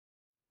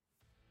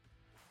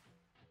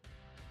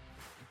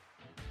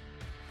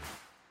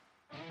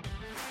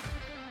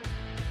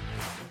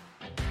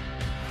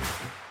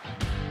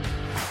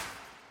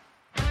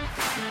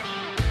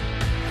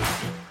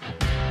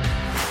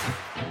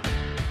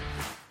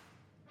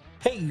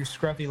Hey, you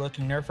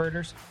scruffy-looking nerf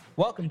herders.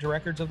 Welcome to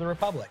Records of the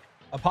Republic,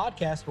 a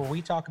podcast where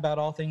we talk about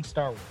all things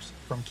Star Wars,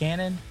 from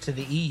canon to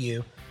the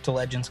EU to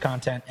Legends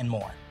content and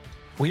more.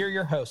 We are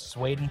your hosts,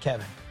 Wade and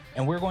Kevin,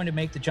 and we're going to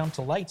make the jump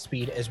to light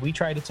speed as we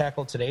try to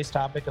tackle today's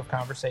topic of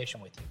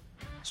conversation with you.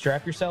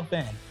 Strap yourself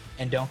in,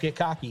 and don't get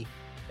cocky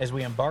as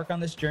we embark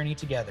on this journey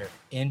together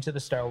into the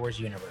Star Wars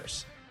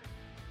universe.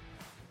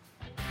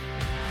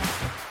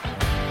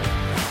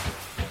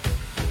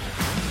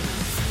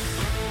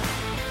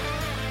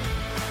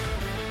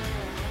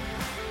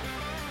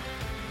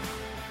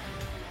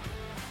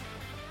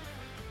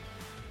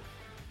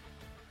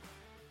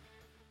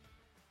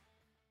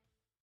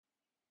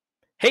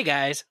 Hey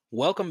guys,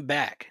 welcome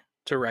back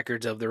to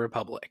Records of the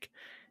Republic.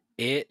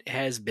 It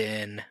has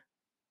been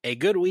a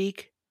good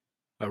week,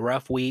 a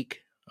rough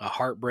week, a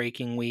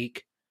heartbreaking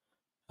week.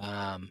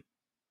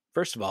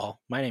 First of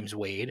all, my name's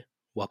Wade.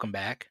 Welcome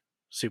back.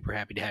 Super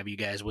happy to have you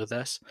guys with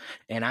us.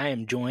 And I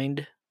am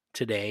joined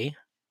today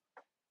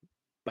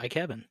by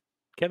Kevin.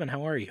 Kevin,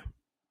 how are you?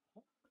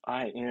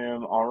 I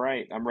am all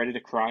right. I'm ready to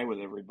cry with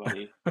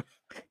everybody.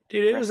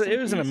 Dude, it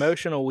was an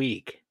emotional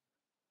week.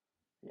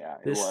 Yeah,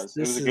 it was. It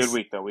was a good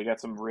week, though. We got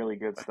some really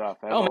good stuff.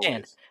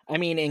 Man. I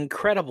mean,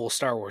 incredible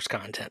Star Wars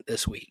content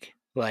this week.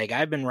 Like,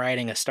 I've been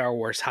riding a Star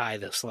Wars high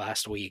this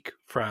last week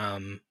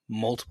from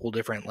multiple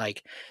different, so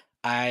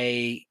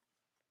I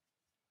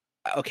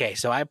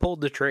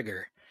pulled the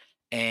trigger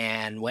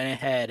and went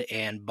ahead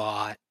and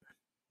bought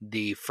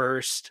the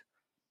first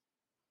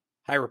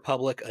High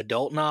Republic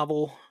adult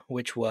novel,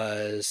 which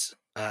was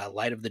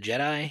Light of the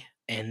Jedi,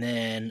 and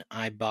then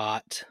I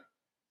bought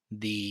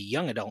the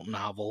young adult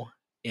novel,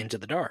 Into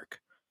the Dark.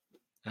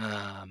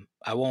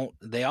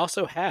 They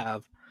also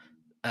have,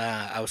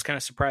 I was kind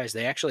of surprised,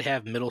 they actually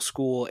have middle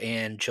school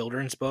and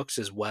children's books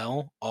as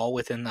well, all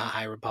within the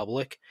High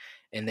Republic.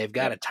 And they've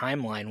got a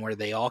timeline where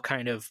they all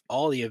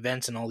the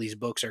events in all these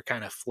books are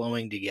kind of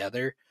flowing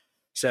together.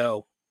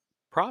 So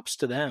props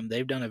to them.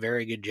 They've done a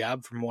very good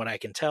job from what I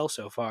can tell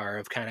so far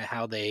of kind of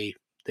how they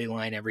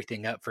line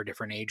everything up for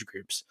different age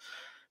groups.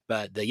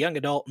 But the young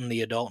adult and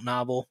the adult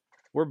novel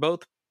were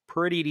both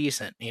pretty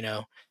decent, you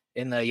know.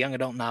 In the young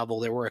adult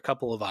novel, there were a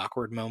couple of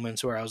awkward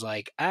moments where I was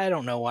like, I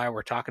don't know why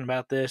we're talking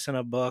about this in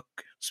a book,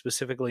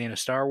 specifically in a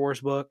Star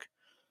Wars book,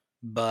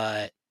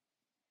 but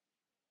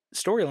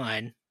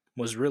storyline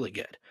was really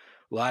good.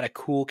 A lot of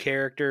cool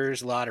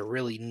characters, a lot of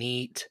really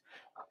neat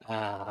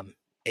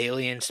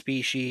alien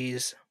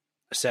species.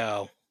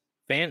 So,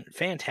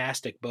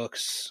 fantastic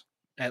books,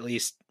 at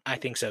least I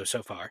think so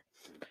far.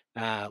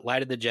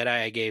 Light of the Jedi,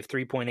 I gave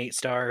 3.8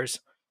 stars,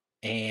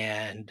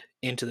 and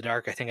Into the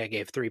Dark, I think I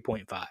gave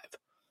 3.5.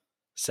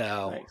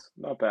 So nice.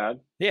 Not bad.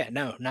 Yeah,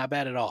 no, not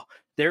bad at all.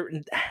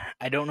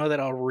 I don't know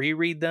that I'll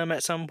reread them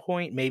at some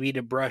point, maybe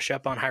to brush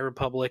up on High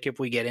Republic if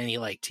we get any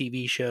like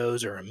TV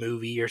shows or a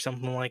movie or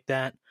something like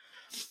that.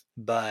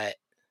 But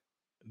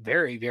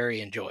very, very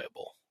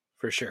enjoyable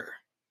for sure.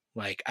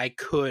 Like, I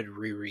could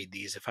reread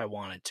these if I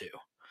wanted to.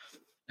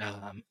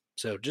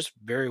 So just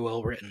very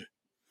well written.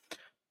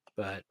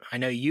 But I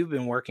know you've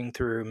been working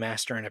through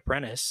Master and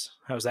Apprentice.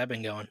 How's that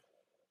been going?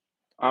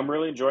 I'm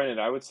really enjoying it.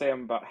 I would say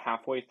I'm about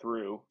halfway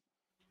through,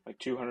 like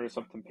 200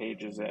 something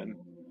pages in.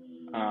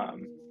 I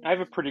have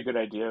a pretty good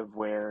idea of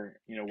where,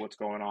 what's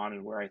going on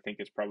and where I think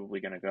it's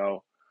probably going to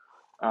go.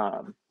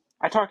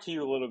 I talked to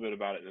you a little bit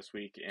about it this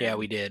week. And yeah,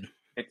 we did.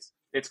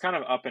 It's kind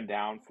of up and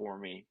down for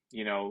me,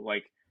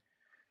 like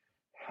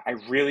I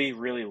really,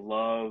 really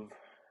love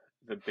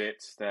the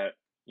bits that,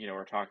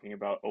 are talking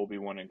about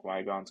Obi-Wan and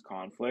Qui-Gon's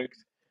conflict,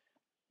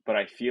 but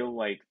I feel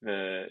like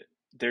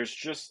there's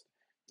just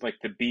like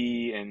the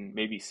B and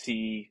maybe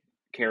C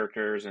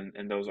characters and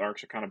those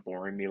arcs are kind of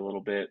boring me a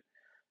little bit.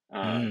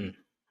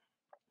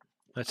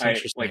 That's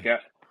interesting.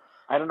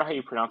 I don't know how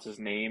you pronounce his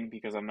name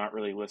because I'm not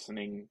really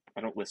listening.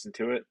 I don't listen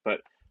to it,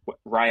 but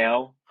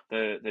Rael,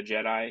 the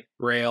Jedi.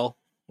 Rael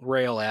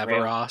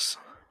Averross.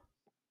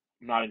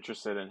 I'm not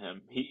interested in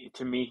him.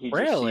 To me, he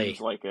really?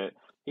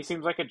 He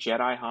seems like a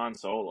Jedi Han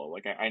Solo.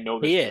 Like I know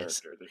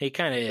this character. He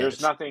kind of is.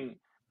 There's nothing,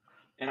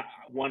 and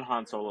one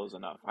Han Solo is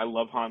enough. I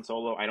love Han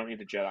Solo. I don't need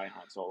the Jedi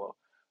Han Solo.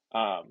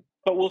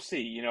 But we'll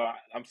see.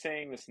 I'm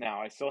saying this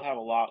now. I still have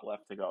a lot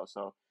left to go,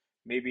 so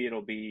maybe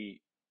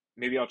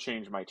I'll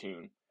change my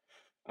tune.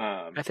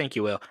 I think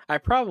you will. I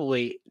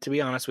probably, to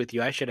be honest with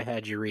you, I should have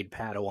had you read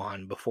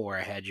Padawan before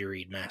I had you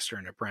read Master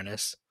and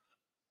Apprentice,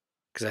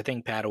 because I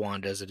think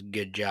Padawan does a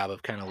good job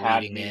of kind of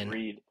leading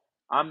in.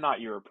 I'm not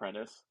your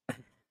apprentice.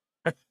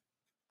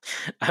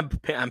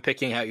 I'm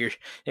picking out your.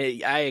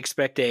 I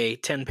expect a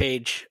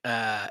 10-page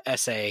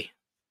essay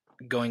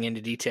going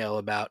into detail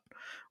about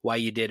why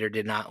you did or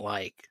did not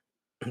like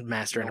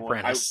Master and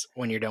Apprentice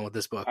when you're done with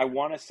this book. I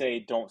want to say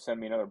don't send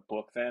me another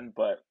book then,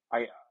 but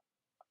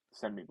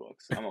send me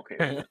books. I'm okay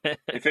with it.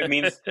 If it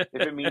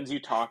means you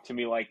talk to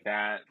me like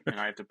that and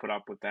I have to put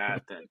up with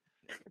that, then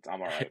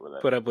I'm all right with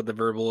it. Put up with the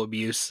verbal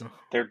abuse.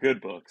 They're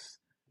good books.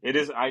 It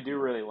is. I do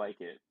really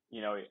like it.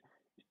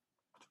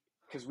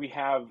 Because we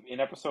have in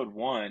episode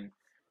 1,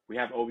 we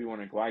have Obi-Wan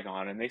and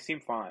Qui-Gon, and they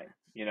seem fine.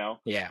 Yeah.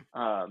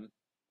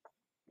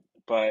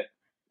 but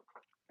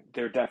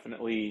they're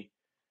definitely,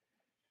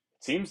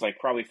 seems like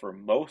probably for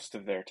most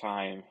of their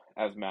time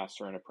as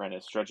master and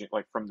apprentice, judging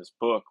like from this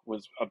book,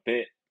 was a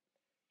bit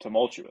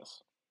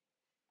tumultuous,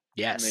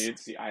 and they Yes, didn't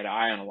see eye to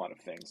eye on a lot of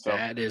things. So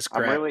that is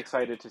I'm really correct.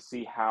 excited to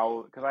see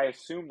how, because I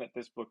assume that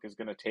this book is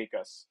going to take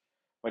us,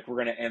 like we're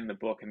going to end the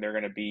book and they're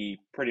going to be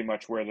pretty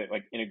much where they,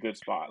 like in a good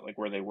spot, like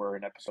where they were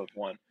in episode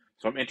one.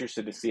 So I'm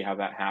interested to see how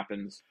that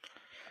happens.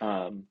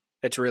 Um,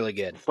 It's really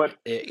good. but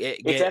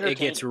it's It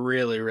gets entertaining.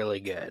 really really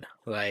good.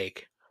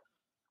 Like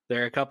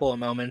there are a couple of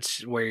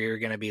moments where you're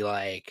gonna be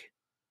like,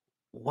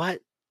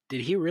 "What?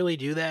 Did he really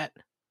do that?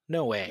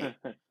 No way!"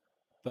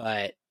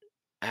 But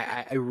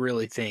I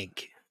really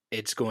think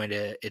it's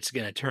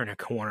gonna turn a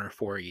corner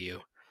for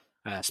you,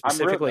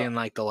 I'm real. specifically in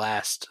like the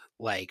last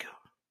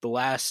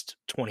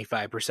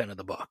 25% of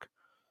the book.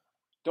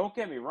 Don't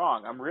get me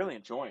wrong. I'm really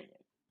enjoying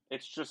it.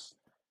 It's just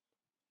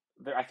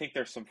there. I think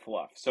there's some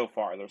fluff so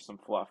far. There's some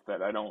fluff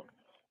that I don't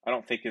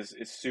think is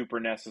super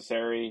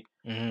necessary.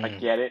 I Mm.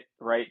 get it,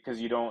 right?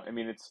 Because you don't. I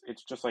mean,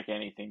 it's just like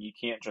anything. You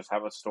can't just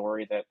have a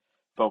story that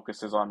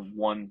focuses on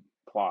one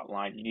plot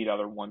line. You need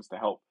other ones to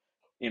help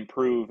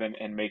improve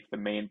and make the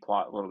main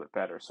plot a little bit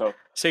better. So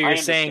So I you're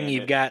saying understand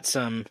you've it. got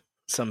some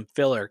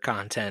filler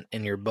content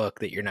in your book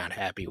that you're not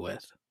happy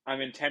with?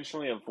 I'm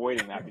intentionally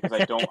avoiding that because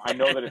I don't. I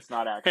know that it's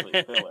not actually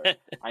filler.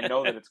 I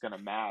know that it's going to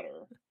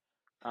matter.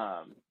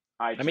 Um,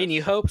 I I mean,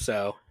 you just, hope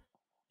so.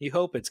 You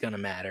hope it's gonna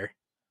matter.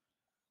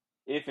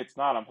 if it's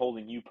not, I'm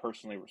holding you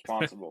personally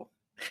responsible.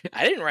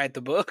 I didn't write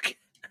the book.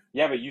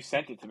 Yeah, but you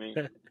sent it to me,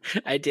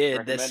 I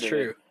did. That's recommended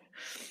it. true.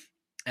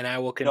 And I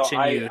will No,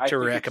 continue I to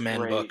think it's recommend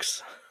great.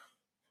 books.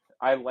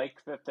 I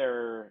like that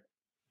they're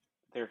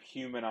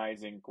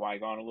humanizing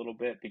Qui-Gon a little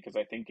bit, because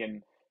I think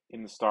in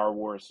the Star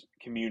Wars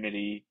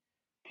community,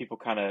 people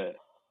kind of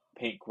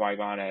paint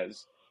Qui-Gon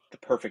as the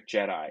perfect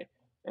Jedi.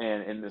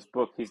 And in this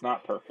book, he's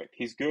not perfect.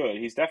 He's good.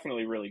 He's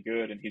definitely really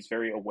good, and he's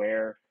very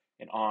aware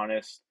and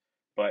honest,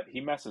 but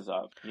he messes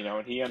up,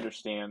 and he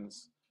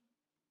understands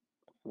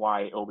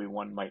why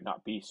Obi-Wan might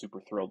not be super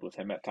thrilled with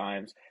him at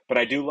times. But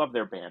I do love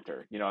their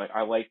banter.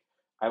 I like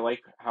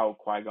how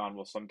Qui-Gon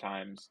will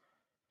sometimes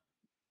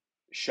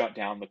shut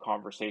down the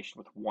conversation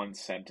with one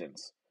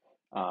sentence,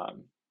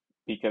 um,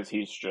 because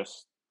he's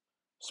just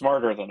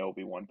smarter than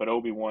Obi-Wan. But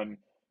Obi-Wan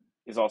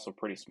is also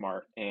pretty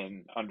smart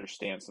and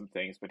understands some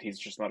things, but he's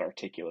just not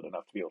articulate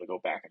enough to be able to go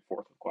back and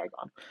forth with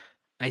Qui-Gon.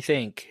 I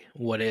think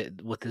what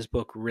this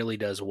book really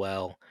does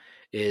well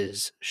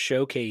is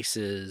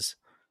showcases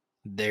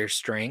their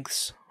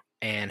strengths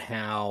and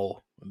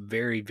how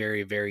very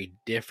very very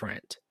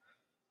different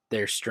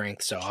their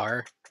strengths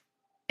are,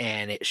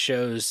 and it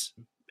shows.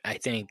 I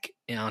think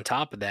on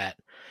top of that,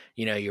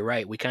 you're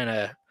right. We kind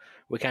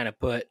of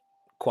put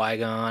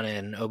Qui-Gon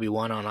and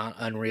Obi-Wan on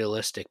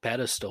unrealistic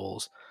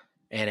pedestals,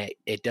 and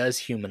it does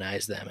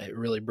humanize them. It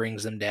really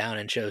brings them down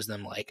and shows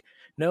them like,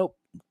 nope,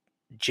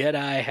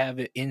 Jedi have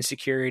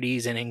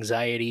insecurities and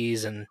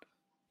anxieties and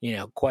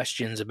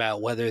questions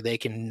about whether they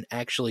can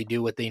actually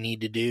do what they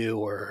need to do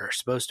or are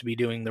supposed to be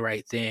doing the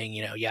right thing,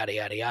 yada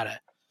yada yada.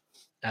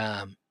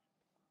 Um,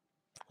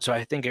 so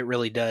I think it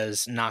really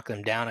does knock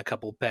them down a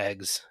couple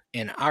pegs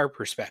in our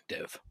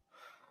perspective,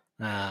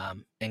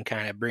 and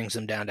kind of brings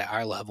them down to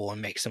our level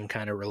and makes them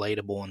kind of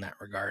relatable in that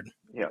regard.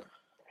 Yeah,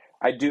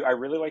 I do. I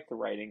really like the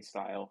writing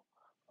style,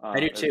 I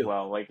do as too.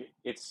 well. Like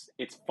it's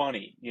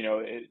funny.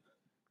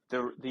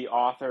 The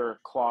author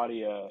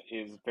Claudia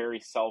is very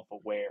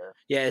self-aware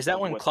Yeah, is that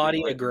of one what's being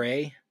Claudia written.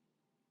 Gray?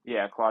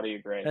 Yeah, Claudia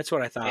Gray. That's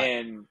what I thought.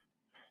 And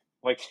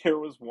like there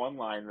was one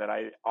line that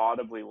I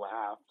audibly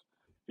laughed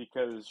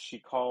because she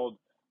called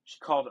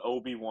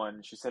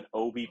Obi-Wan, she said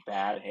Obi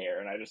bad hair,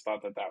 and I just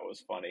thought that that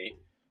was funny.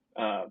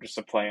 Just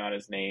to play on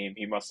his name.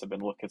 He must have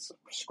been looking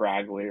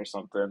scraggly or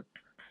something.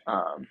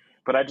 Um,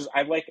 but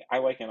I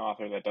like an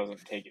author that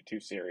doesn't take it too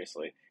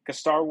seriously, because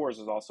Star Wars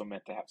is also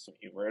meant to have some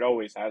humor. It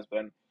always has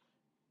been.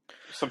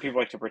 Some people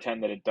like to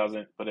pretend that it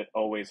doesn't, but it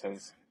always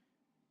has.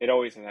 It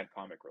always has had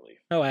comic relief.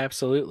 Oh,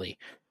 absolutely.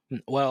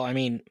 Well, I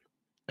mean,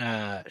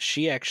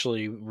 she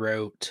actually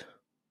wrote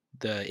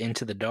the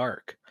Into the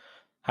Dark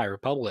High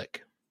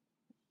Republic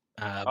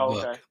Oh,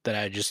 okay. book that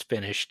I just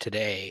finished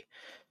today,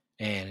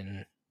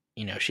 and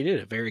she did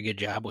a very good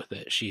job with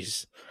it.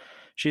 She's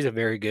a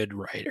very good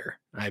writer.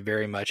 I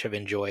very much have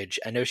enjoyed.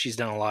 I know she's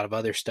done a lot of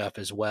other stuff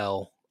as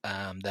well,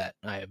 that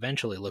I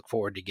eventually look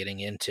forward to getting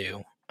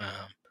into,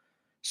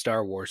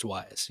 Star Wars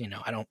wise.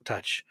 I don't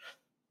touch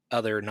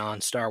other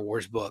non Star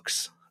Wars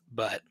books,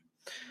 but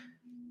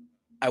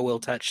I will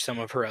touch some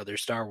of her other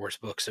Star Wars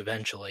books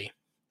eventually.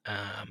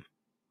 Um,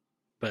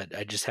 but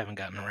I just haven't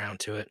gotten around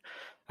to it.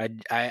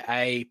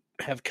 I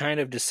have kind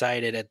of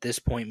decided at this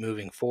point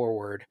moving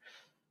forward,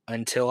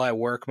 until I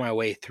work my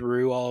way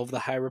through all of the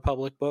High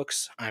Republic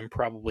books, I'm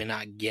probably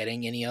not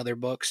getting any other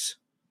books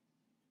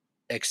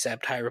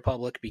except High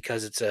Republic,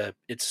 because it's a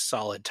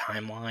solid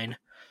timeline.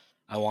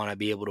 I want to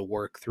be able to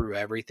work through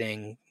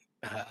everything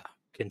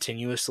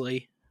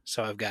continuously,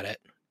 so I've got to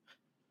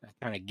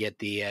kind of get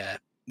the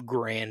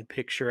grand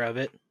picture of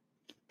it.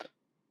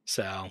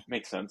 So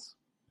Makes sense.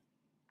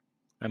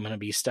 I'm going to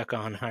be stuck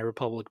on High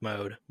Republic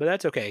mode. But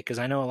that's okay, because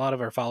I know a lot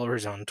of our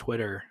followers on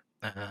Twitter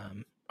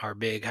are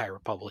big High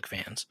Republic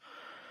fans.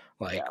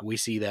 Yeah. Like, we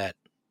see that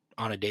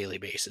on a daily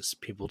basis,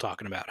 people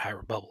talking about High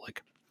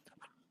Republic.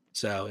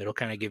 So it'll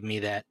kind of give me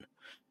that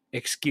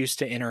excuse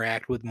to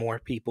interact with more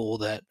people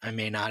that I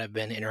may not have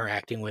been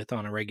interacting with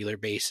on a regular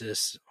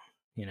basis.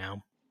 You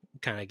know,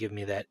 kind of give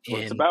me that That's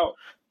what it's in. about.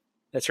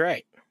 That's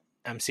right.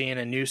 I'm seeing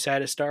a new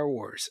side of Star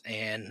Wars,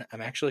 and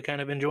I'm actually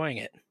kind of enjoying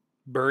it.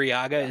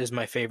 Burryaga is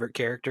my favorite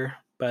character,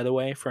 by the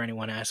way, for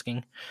anyone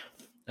asking.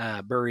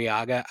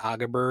 Burryaga,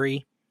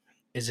 Agaburry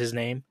is his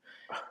name.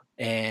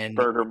 And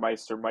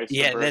Meister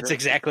yeah, Burger. that's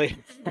exactly.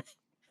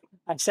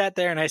 I sat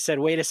there and I said,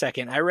 wait a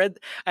second.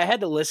 I had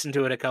to listen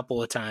to it a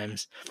couple of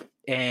times,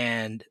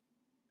 and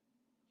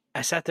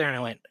I sat there and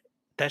I went,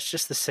 that's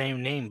just the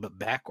same name, but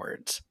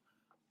backwards.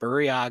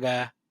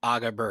 Burryaga,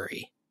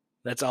 Agaburry.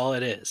 That's all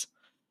it is.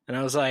 And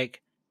I was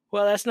like,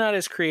 well, that's not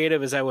as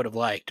creative as I would have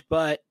liked,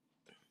 but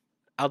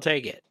I'll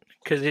take it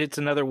because it's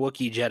another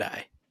Wookiee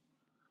Jedi.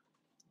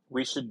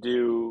 We should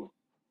do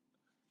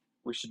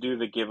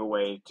the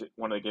giveaway to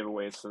one of the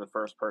giveaways to the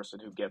first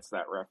person who gets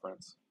that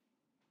reference.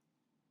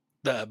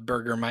 The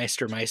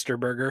Burgermeister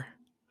Burger.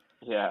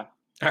 Yeah.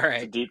 All right.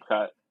 It's a deep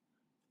cut.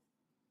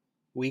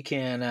 We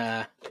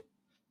can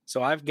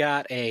so I've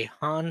got a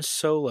Han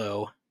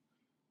Solo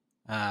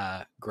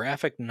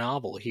graphic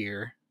novel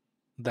here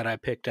that I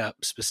picked up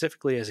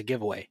specifically as a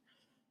giveaway.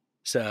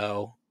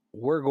 So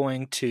we're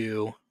going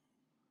to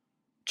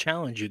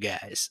challenge you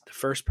guys. The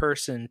first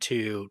person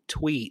to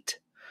tweet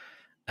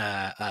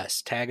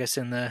us, tag us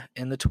in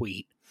the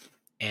tweet,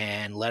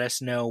 and let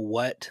us know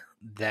what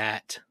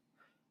that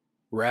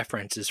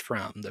reference is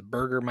from. The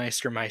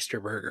Burgermeister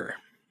Burger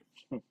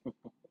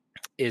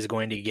is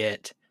going to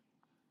get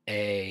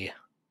a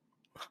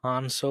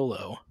Han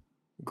Solo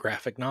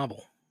graphic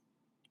novel,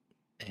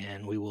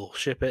 and we will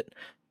ship it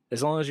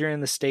as long as you're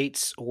in the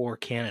States or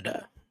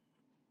Canada,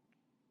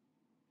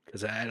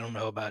 because I don't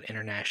know about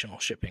international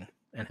shipping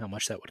and how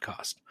much that would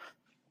cost.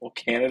 Well,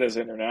 Canada's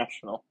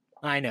international.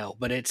 I know,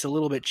 but it's a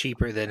little bit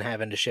cheaper than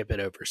having to ship it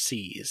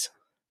overseas.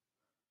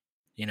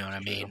 You know what I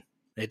mean?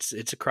 It's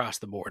across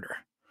the border.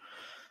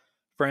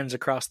 Friends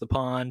across the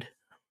pond.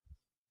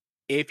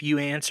 If you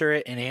answer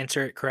it and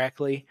answer it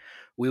correctly,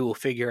 we will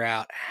figure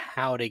out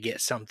how to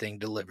get something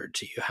delivered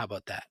to you. How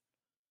about that?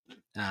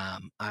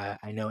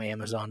 I know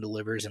Amazon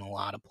delivers in a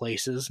lot of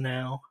places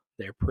now.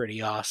 They're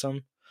pretty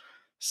awesome.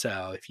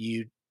 So if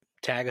you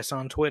tag us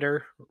on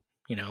Twitter,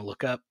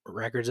 look up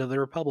Records of the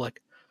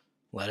Republic,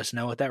 let us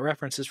know what that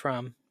reference is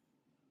from,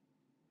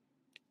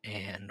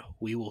 and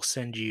we will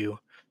send you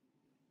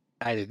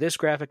either this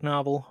graphic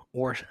novel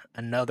or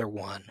another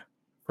one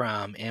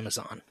from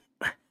Amazon,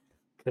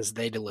 because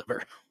they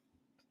deliver.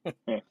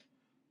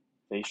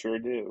 They sure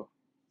do.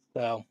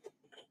 So,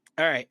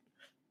 all right.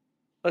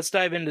 Let's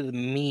dive into the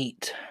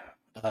meat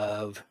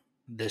of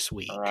this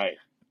week. All right.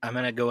 I'm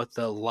going to go with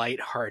the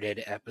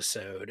lighthearted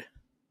episode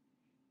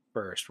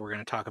first. We're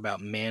going to talk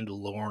about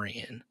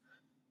Mandalorian.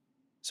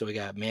 So we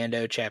got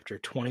Mando Chapter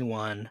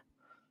 21,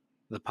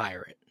 The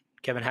Pirate.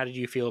 Kevin, how did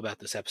you feel about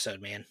this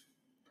episode, man?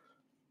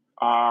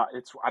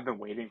 I've been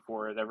waiting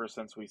for it ever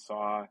since we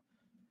saw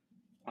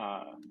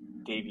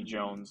Davy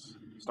Jones,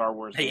 Star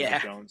Wars Davy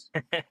Jones.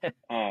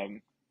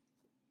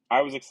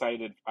 I was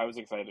excited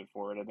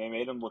for it, and they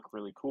made him look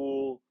really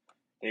cool.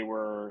 They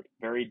were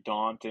very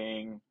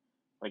daunting.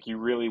 Like, you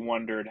really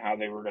wondered how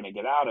they were going to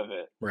get out of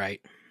it.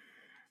 Right.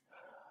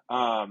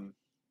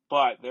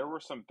 But there were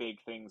some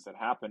big things that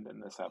happened in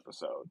this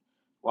episode.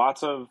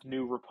 Lots of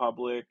New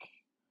Republic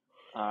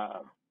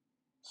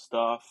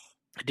stuff.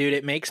 Dude,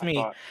 it makes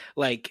me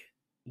like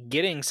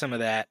getting some of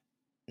that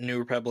New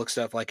Republic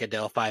stuff, like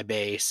Adelphi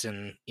base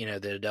and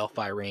the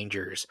Adelphi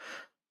Rangers.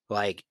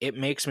 Like, it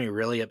makes me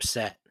really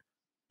upset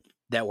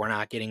that we're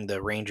not getting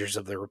the Rangers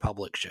of the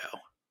Republic show.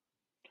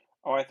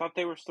 Oh, I thought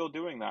they were still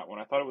doing that one.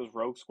 I thought it was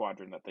Rogue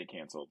Squadron that they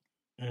canceled.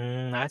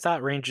 I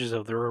thought Rangers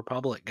of the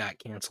Republic got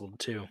canceled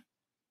too.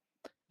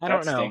 I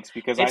don't know. Stinks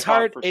because it's I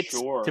hard. Thought for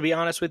sure. To be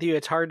honest with you,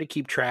 it's hard to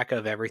keep track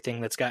of everything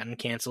that's gotten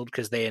canceled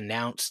because they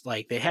announced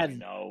they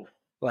had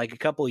like a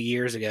couple of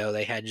years ago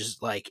they had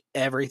just like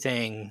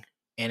everything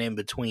and in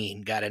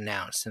between got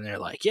announced, and they're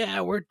like,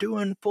 yeah, we're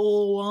doing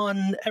full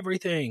on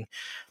everything.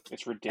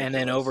 It's ridiculous. And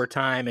then over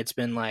time, it's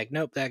been like,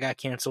 nope, that got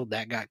canceled,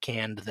 that got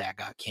canned, that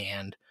got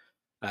canned.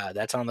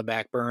 That's on the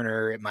back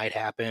burner. It might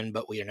happen,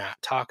 but we are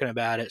not talking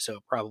about it, so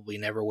it probably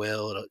never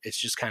will. It's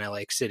just kind of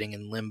like sitting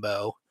in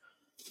limbo.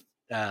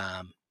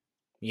 And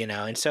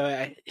so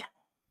I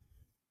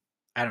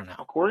don't know.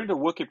 According to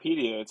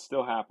Wikipedia, it's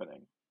still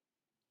happening.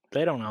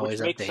 They don't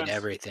always update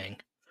everything.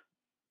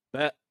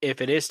 But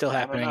if it is still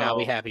happening, I'll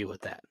be happy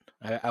with that.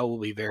 I will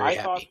be very happy.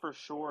 I thought for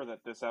sure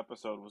that this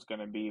episode was going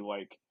to be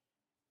like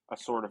a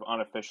sort of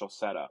unofficial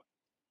setup.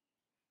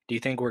 Do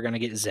you think we're going to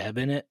get Zeb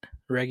in it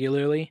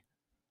regularly?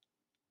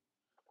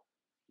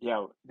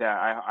 Yeah,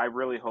 I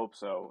really hope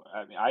so.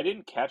 I mean, I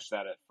didn't catch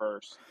that at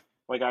first.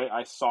 Like,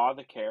 I saw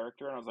the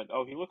character, and I was like,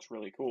 oh, he looks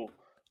really cool.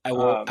 I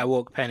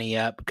woke Penny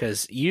up,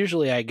 because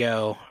usually I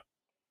go,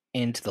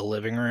 into the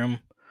living room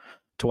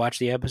to watch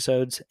the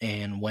episodes,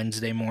 and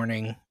Wednesday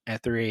morning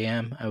at 3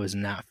 a.m., I was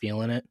not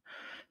feeling it.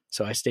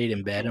 So I stayed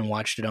in bed and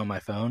watched it on my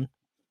phone.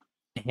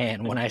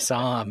 And when I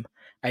saw him,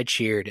 I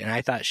cheered, and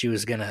I thought she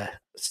was going to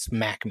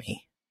smack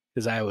me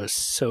because I was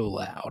so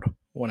loud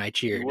when I You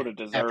cheered would have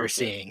after deserved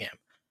it. seeing him.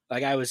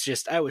 Like, I was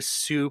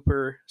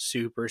super,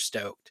 super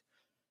stoked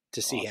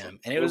to see him. Awesome.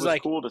 And it It was was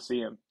like, cool to see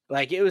him.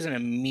 it was an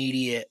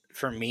immediate,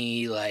 for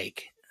me,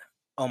 like,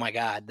 oh my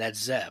God, that's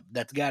Zeb.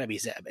 That's got to be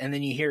Zeb. And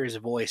then you hear his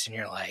voice, and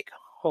you're like,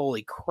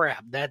 holy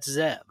crap, that's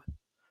Zeb.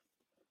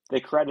 They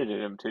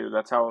credited him too.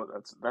 That's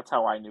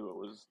how I knew it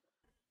was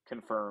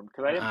confirmed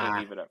because I didn't Ah,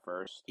 believe it at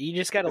first. you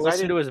just got to Because I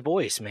listen to didn't. his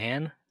voice,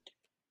 man.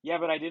 Yeah,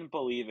 but I didn't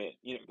believe it.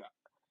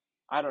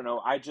 I don't know.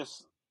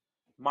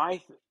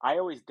 I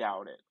always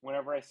doubt it.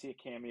 Whenever I see a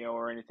cameo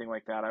or anything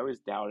like that, I always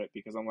doubt it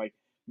because I'm like,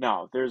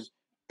 no, there's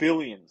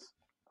billions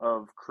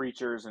of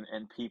creatures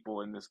and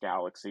people in this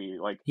galaxy.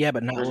 Like, Yeah,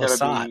 but not there's got to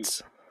be.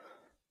 Lasats.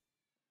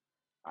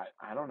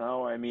 I don't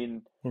know. I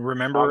mean,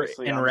 Remember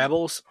obviously, in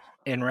Rebels?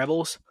 In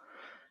Rebels,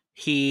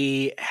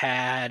 he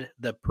had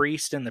the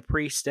priest and the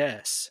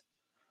priestess,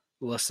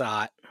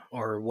 Lasat,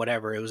 or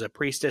whatever. It was a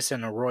priestess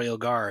and a royal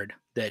guard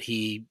that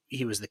he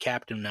was the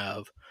captain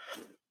of.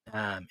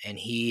 And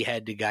he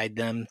had to guide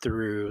them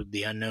through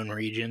the unknown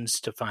regions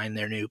to find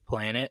their new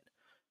planet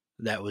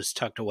that was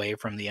tucked away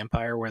from the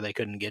Empire where they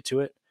couldn't get to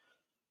it.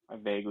 I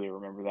vaguely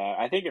remember that.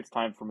 I think it's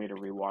time for me to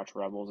rewatch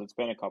Rebels. It's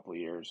been a couple of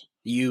years.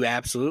 You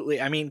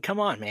absolutely. I mean, come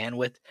on, man.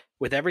 With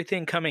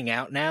everything coming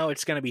out now,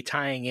 it's going to be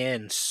tying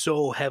in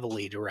so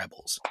heavily to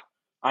Rebels.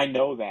 I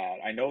know that.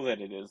 I know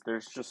that it is.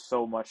 There's just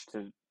so much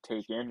to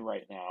take in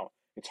right now.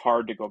 It's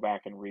hard to go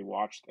back and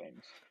rewatch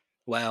things.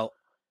 Well,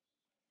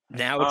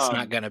 now it's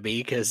not Um, going to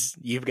be because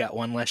you've got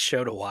one less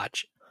show to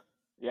watch.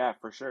 yeah,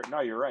 for sure. No,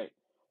 you're right.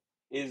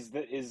 Is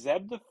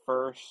Zeb the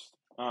first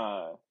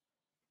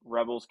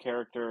Rebels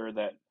character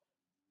that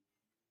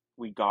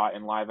we got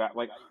in live act?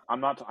 Like, I'm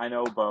not. I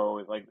know Bo.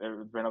 Like,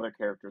 there's been other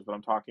characters, but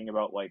I'm talking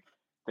about like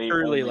they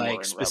Truly, only like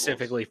were in Rebels.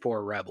 specifically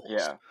for Rebels.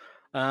 Yeah,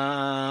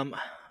 Um,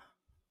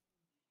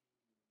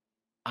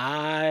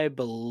 I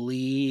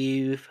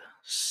believe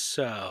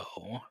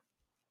so.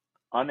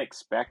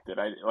 unexpected.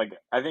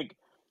 I think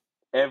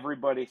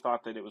everybody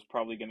thought that it was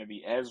probably going to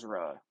be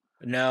Ezra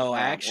No, or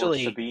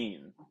actually,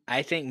 Sabine.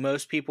 I think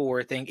most people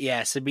were thinking,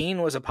 yeah,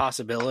 Sabine was a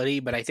possibility,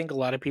 but I think a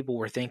lot of people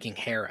were thinking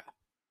Hera.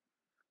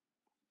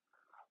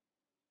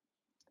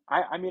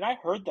 I mean, I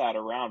heard that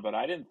around, but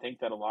I didn't think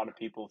that a lot of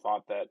people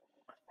thought that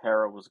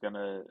Hera was going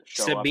to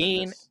show up in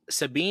Sabine this.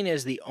 Sabine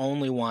is the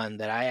only one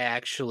that I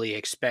actually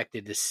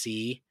expected to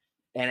see,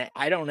 and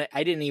I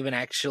didn't even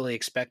actually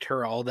expect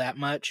her all that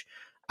much.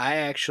 I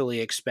actually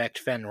expect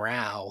Fen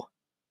Rao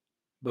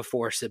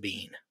before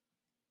Sabine.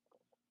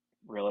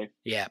 Really?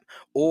 Yeah.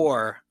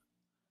 Or,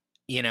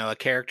 a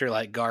character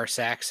like Gar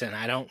Saxon.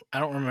 I don't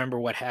remember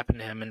what happened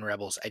to him in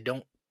Rebels. I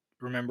don't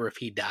remember if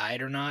he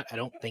died or not. I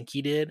don't think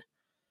he did.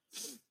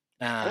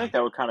 I think Um,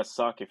 that would kind of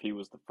suck if he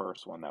was the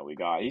first one that we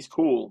got. He's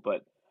cool,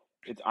 but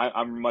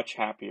I'm much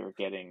happier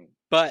getting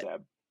but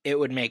Zeb. it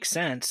would make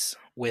sense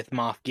with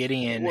Moff It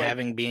Gideon would.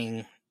 having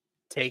being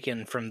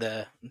taken from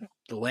the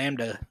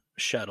Lambda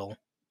shuttle.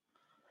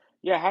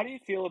 Yeah, how do you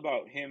feel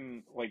about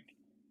him, like,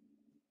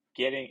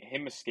 getting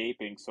him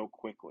escaping so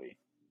quickly?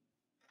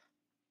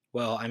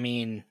 Well, I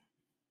mean,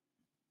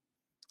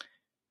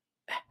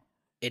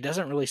 it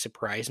doesn't really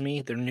surprise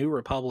me. The New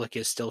Republic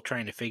is still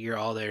trying to figure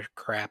all their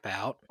crap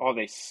out. Oh,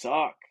 they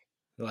suck.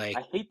 I Like,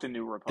 hate the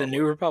New the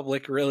New Republic.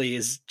 Republic really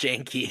is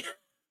janky.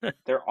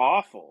 They're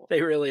awful.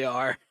 They really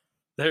are.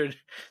 They're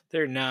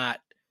they're not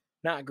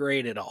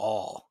great at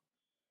all.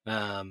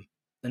 Um,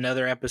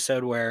 Another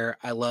episode where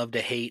I love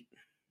to hate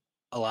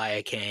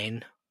Elia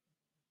Kane.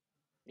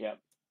 Yep,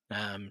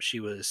 She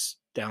was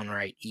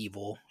downright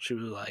evil. She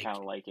was like, kind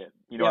of like it.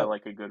 I "Yep,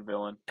 like a good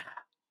villain.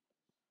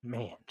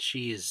 man,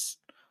 she's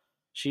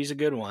a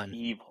good one.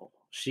 Evil.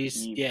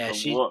 She's Evil. yeah,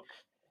 The look.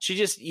 she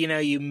just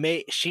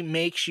she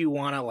makes you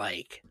want to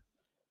like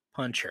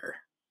punch her.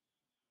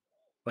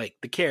 Like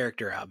the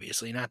character,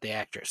 obviously, not the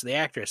actress. The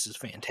actress is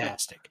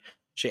fantastic.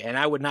 And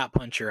I would not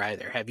punch her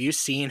either. Have you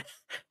seen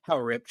how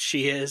ripped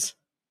she is?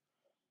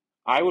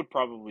 I would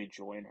probably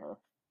join her.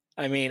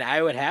 I mean,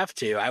 I would have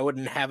to. I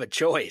wouldn't have a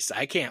choice.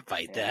 I can't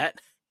fight Yeah.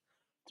 that.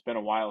 It's been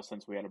a while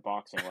since we had a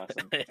boxing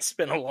lesson. It's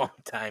been a long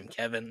time,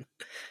 Kevin.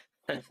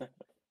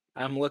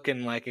 I'm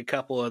looking like a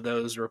couple of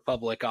those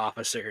Republic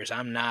officers.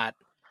 I'm not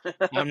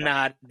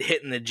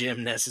hitting the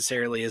gym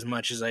necessarily as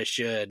much as I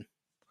should.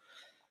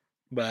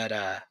 But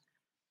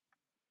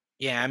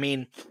yeah, I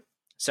mean,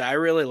 so I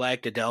really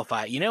liked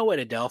Adelphi. You know what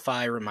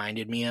Adelphi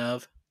reminded me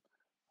of?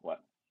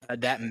 What?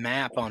 That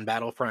map on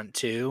Battlefront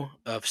 2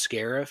 of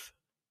Scarif.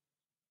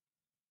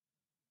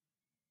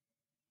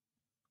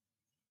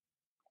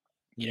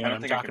 You know I what don't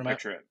I'm think I talking can about?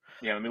 picture it.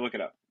 Yeah, let me look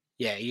it up.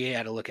 Yeah, you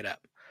had to look it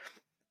up.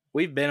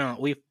 We've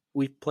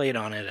played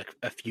on it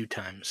a few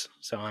times,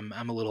 so I'm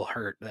a little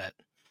hurt that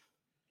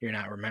you're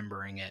not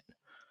remembering it.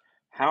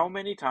 How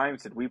many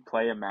times did we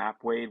play a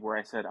map, Wade, where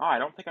I said, "Oh, I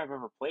don't think I've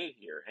ever played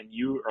here," and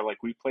you are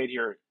like, "We played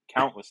here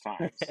countless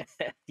times."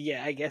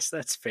 Yeah, I guess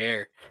that's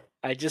fair.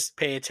 I just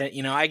pay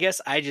attention. I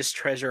guess I just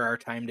treasure our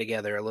time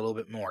together a little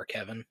bit more,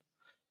 Kevin.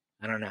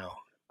 I don't know.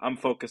 I'm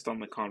focused on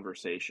the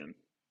conversation.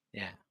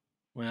 Yeah.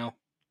 Well,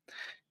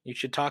 you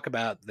should talk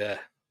about the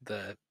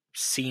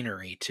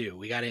scenery too.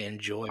 We got to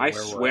enjoy I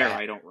where we're swear at.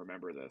 I don't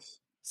remember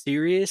this.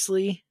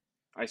 Seriously?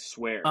 I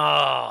swear.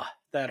 Oh,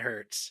 that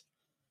hurts.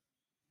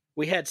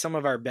 We had some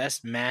of our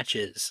best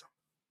matches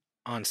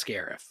on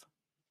Scarif.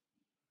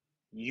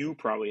 You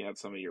probably had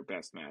some of your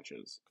best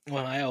matches.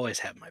 Well, I always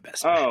have my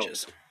best Oh,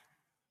 matches.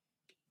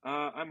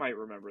 I might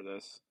remember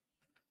this.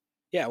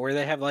 Yeah, where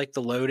they have like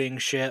the loading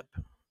ship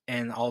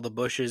and all the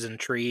bushes and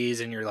trees,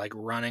 and you're like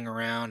running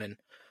around, and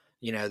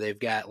they've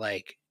got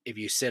like, if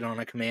you sit on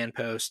a command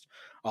post,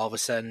 all of a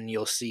sudden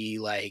you'll see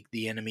like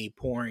the enemy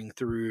pouring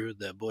through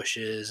the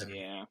bushes, and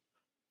Yeah,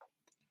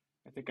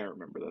 I think I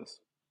remember this.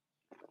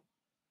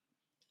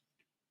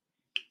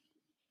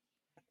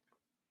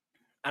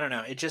 I don't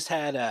know. It just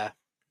had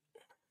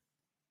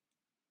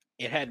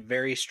it had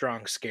very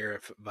strong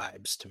Scarif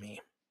vibes to me,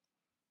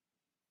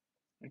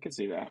 I can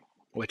see that.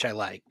 which I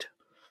liked.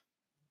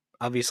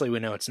 Obviously, we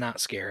know it's not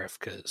Scarif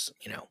because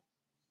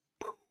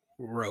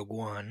Rogue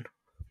One,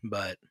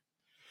 but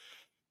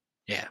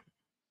yeah,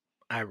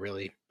 I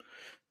really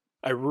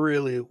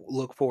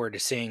look forward to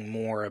seeing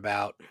more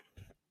about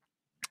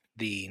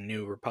the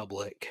New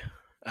Republic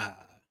uh,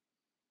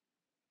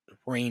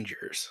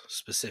 Rangers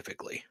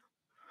specifically.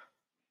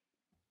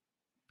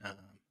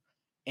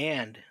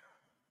 And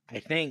I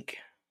think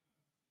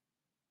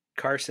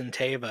Carson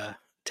Teva,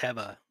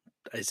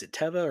 is it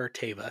Teva or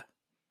Teva?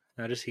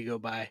 How does he go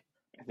by?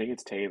 I think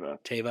it's Tava.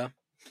 Teva?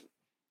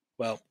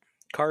 Well,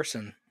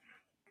 Carson,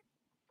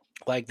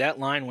 like that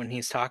line when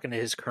he's talking to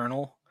his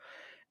colonel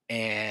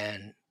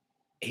and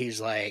he's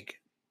like,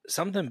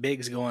 something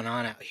big's going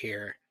on out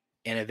here.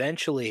 And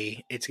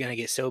eventually it's going to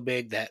get so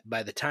big that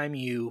by the time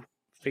you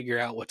figure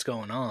out what's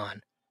going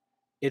on,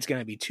 it's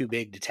going to be too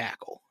big to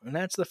tackle. And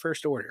that's the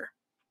First Order.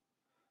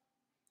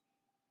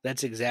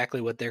 That's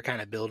exactly what they're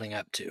kind of building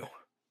up to.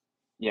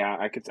 Yeah,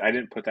 I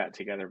didn't put that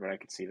together, but I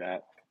could see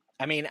that.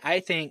 I mean,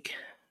 I think,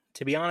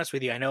 to be honest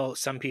with you, I know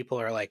some people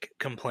are like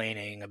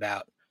complaining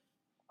about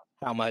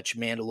how much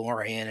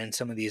Mandalorian and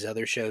some of these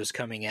other shows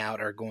coming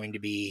out are going to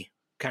be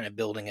kind of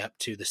building up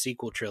to the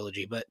sequel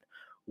trilogy, but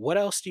what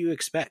else do you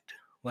expect?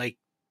 Like,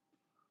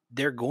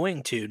 they're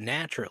going to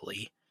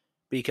naturally,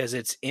 because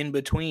it's in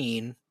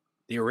between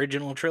the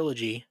original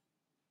trilogy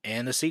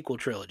and the sequel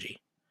trilogy.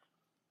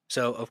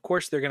 So, of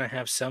course, they're going to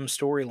have some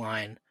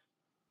storyline,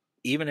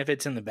 even if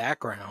it's in the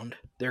background,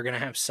 they're going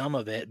to have some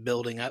of it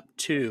building up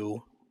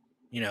to,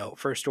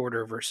 First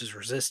Order versus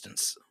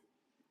Resistance.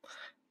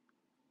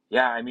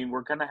 Yeah, I mean,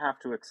 we're gonna have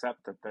to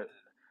accept that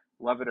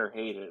love it or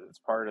hate it,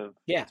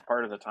 Yeah. it's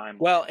part of the timeline.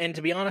 Well, and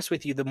to be honest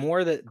with you, the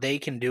more that they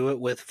can do it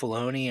with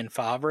Filoni and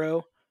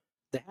Favreau,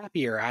 the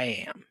happier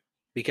I am,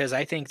 because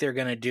I think they're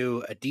going to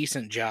do a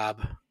decent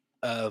job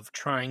of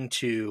trying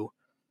to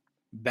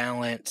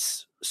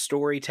balance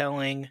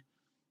storytelling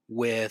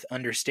with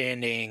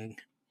understanding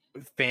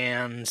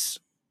fans'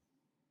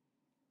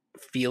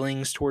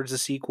 feelings towards the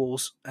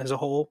sequels as a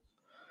whole.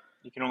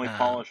 You can only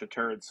polish a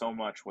turd so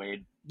much,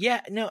 Wade. Yeah,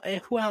 no,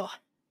 well,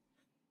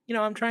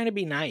 I'm trying to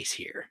be nice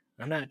here.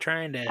 I'm not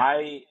trying to.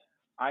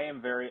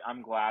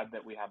 I'm glad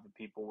that we have the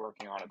people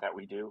working on it that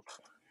we do,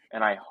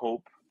 and I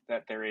hope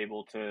that they're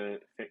able to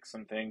fix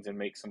some things and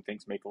make some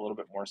things make a little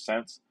bit more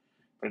sense.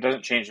 But it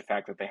doesn't change the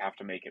fact that they have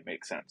to make it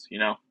make sense, you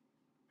know?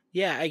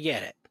 Yeah, I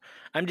get it.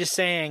 I'm just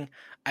saying,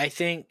 I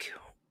think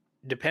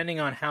depending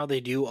on how they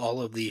do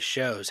all of these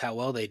shows, how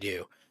well they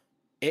do,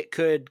 it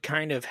could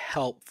kind of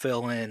help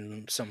fill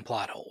in some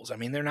plot holes. I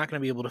mean, they're not going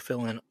to be able to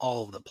fill in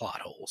all of the plot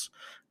holes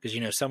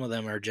because, some of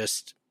them are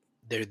just,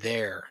 they're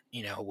there,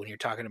 when you're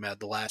talking about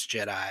The Last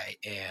Jedi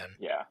and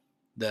Yeah.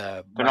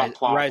 the They're not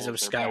plot Rise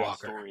holes, of they're bad Skywalker.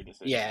 story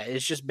decisions. Yeah,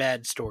 it's just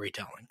bad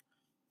storytelling.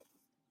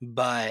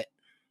 But,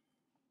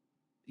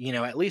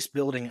 at least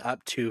building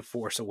up to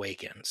Force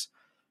Awakens,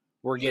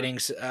 we're getting,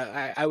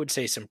 I would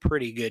say, some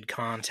pretty good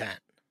content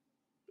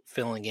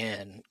filling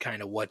in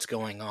kind of what's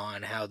going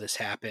on, how this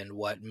happened,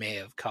 what may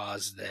have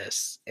caused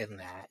this and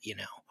that,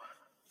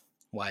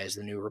 why is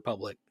the New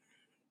Republic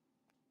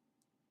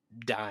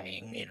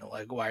dying,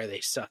 like why are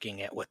they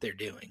sucking at what they're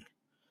doing?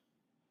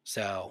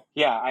 So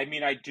yeah, I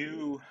mean, I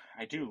do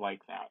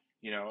like that.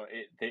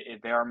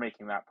 They are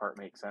making that part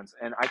make sense,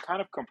 and I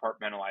kind of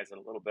compartmentalize it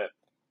a little bit.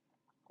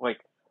 Like,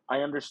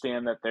 I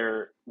understand that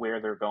where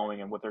they're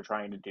going and what they're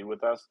trying to do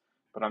with us,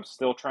 but I'm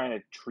still trying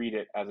to treat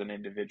it as an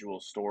individual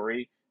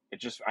story.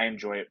 I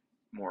enjoy it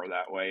more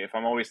that way. If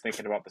I'm always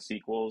thinking about the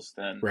sequels,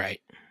 then right,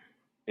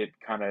 it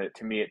kind of,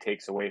 to me, it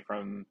takes away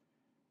from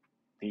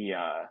the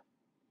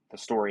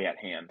story at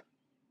hand.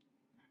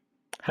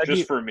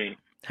 For me.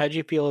 How'd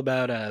you feel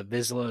about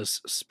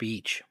Vizslá's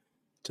speech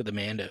to the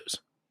Mandos?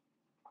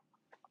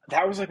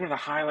 That was like one of the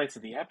highlights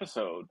of the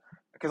episode,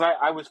 because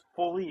I was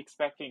fully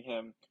expecting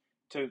him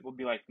to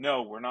be like,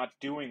 no, we're not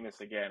doing this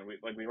again.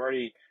 We've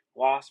already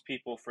lost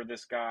people for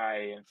this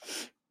guy, and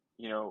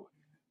you know,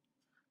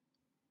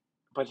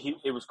 but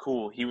it was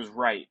cool. He was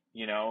right,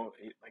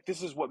 like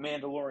this is what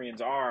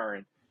Mandalorians are,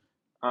 and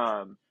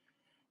um,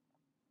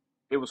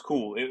 it was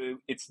cool.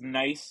 It's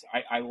nice.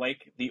 I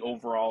like the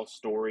overall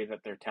story that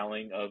they're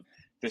telling of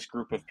this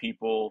group of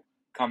people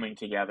coming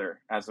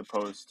together as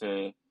opposed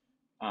to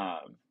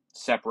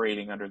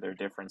separating under their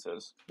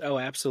differences. Oh,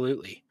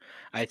 absolutely.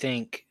 I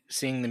think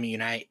seeing them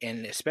unite,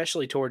 and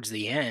especially towards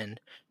the end,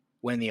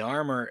 when the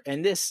armor,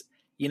 and this,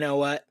 you know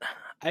what?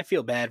 I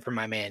feel bad for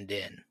my man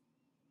Din,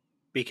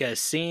 because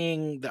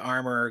seeing the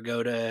armor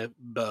go to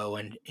Bo,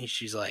 and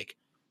she's like,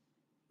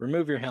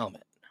 remove your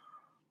helmet.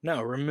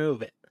 No,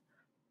 remove it.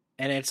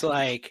 And it's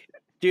like,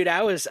 dude,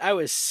 I was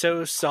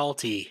so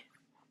salty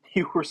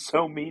You were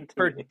so mean to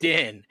for me.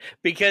 Din,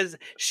 because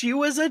she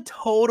was a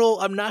total,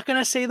 I'm not going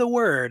to say the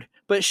word,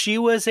 but she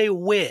was a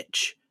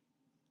witch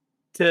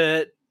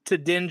to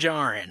Din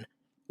Djarin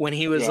when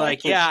he was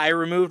like, yeah, I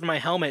removed my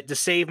helmet to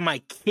save my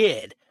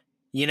kid,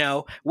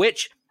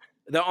 which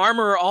the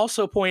armorer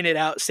also pointed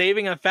out,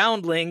 saving a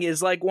foundling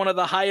is like one of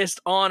the highest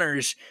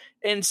honors.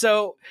 And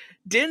so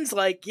Din's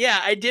like, yeah,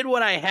 I did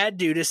what I had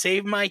to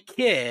save my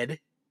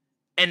kid,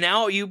 and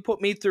now you put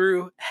me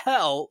through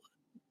hell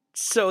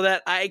so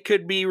that I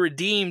could be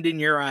redeemed in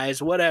your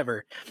eyes,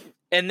 whatever.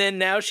 And then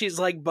now she's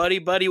like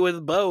buddy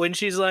with Bo, and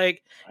she's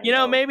like,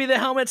 maybe the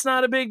helmet's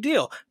not a big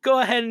deal. Go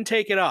ahead and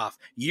take it off.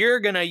 You're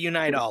going to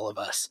unite all of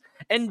us.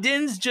 And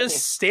Din's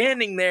just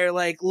standing there,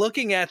 like,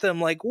 looking at them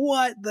like,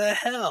 what the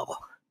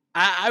hell?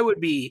 I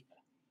would be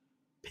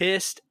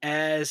pissed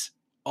as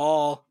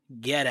all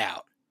get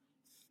out.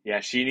 Yeah,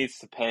 she needs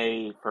to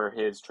pay for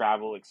his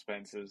travel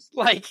expenses,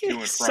 like to and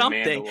from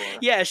something. Mandalore.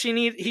 Yeah,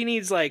 he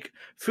needs like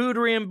food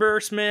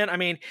reimbursement. I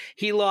mean,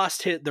 he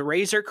lost the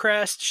Razor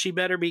Crest. She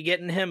better be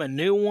getting him a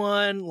new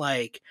one.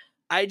 Like,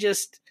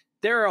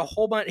 there are a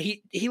whole bunch.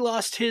 He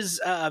lost his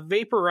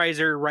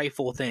vaporizer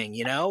rifle thing.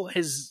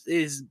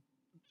 His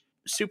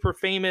super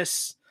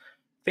famous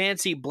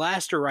fancy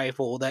blaster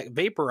rifle that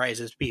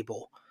vaporizes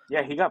people.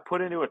 Yeah, he got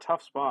put into a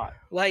tough spot.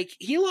 Like,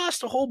 he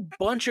lost a whole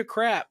bunch of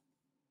crap.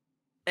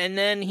 And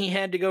then he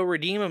had to go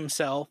redeem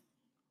himself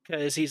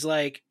because he's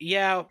like,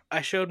 yeah,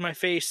 I showed my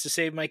face to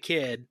save my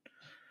kid,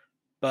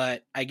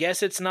 but I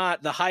guess it's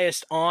not the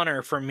highest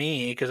honor for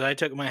me because I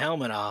took my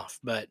helmet off.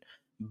 But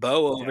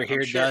Bo over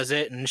here does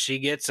it, and she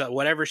gets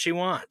whatever she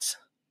wants.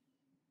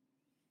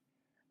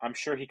 I'm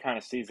sure he kind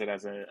of sees it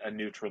as a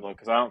neutral, though,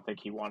 because I don't think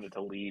he wanted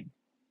to lead.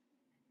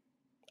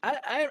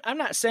 I'm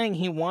not saying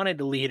he wanted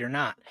to lead or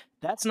not.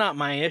 That's not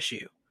my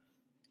issue.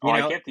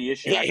 I get the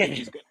issue.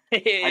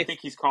 I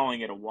think he's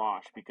calling it a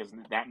wash because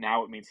that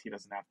now it means he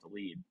doesn't have to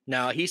lead.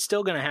 No, he's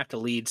still going to have to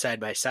lead side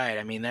by side.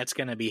 I mean, that's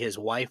going to be his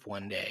wife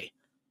one day.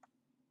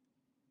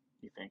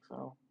 You think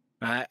so?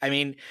 I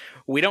mean,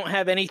 we don't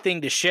have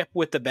anything to ship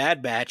with the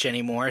Bad Batch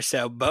anymore,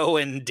 so Bo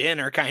and Din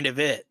are kind of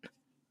it.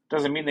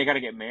 Doesn't mean they got to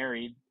get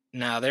married.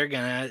 No, they're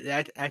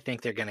gonna. I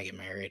think they're gonna get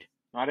married.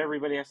 Not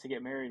everybody has to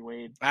get married,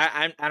 Wade.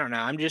 I don't know.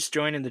 I'm just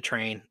joining the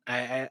train.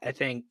 I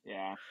think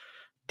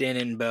Din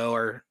and Bo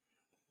are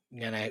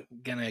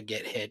gonna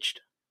get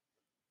hitched.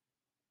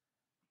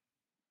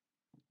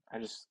 I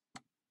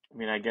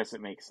guess it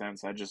makes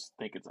sense. I just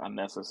think it's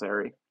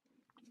unnecessary.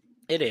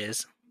 It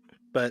is,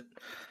 but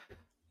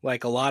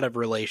like a lot of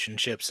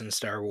relationships in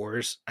Star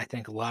Wars, I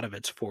think a lot of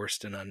it's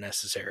forced and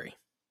unnecessary.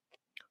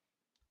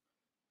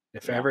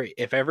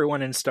 If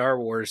everyone in Star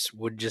Wars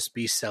would just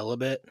be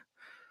celibate,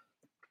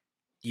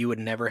 you would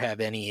never have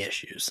any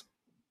issues.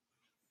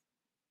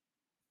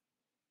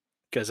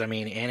 Because, I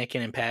mean, Anakin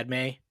and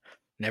Padme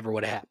never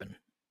would have happened.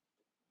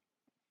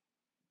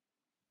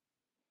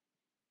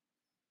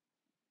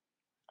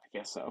 I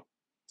guess so.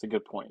 It's a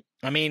good point.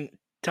 I mean,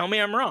 tell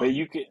me I'm wrong.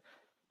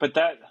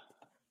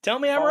 Tell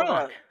me I'm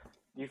wrong.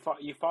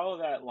 You follow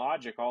that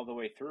logic all the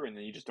way through, and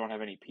then you just don't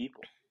have any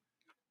people.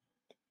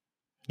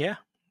 Yeah,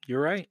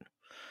 you're right.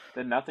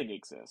 Then nothing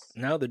exists.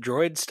 No, the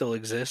droids still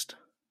exist.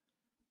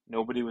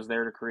 Nobody was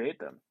there to create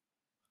them.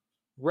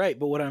 Right,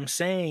 but what I'm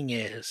saying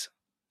is,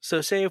 so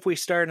say if we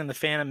start in the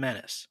Phantom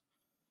Menace,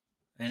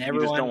 and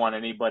everyone... You just don't want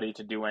anybody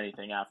to do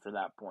anything after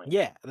that point.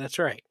 Yeah, that's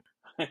right.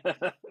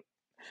 All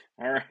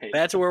right.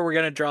 That's where we're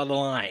going to draw the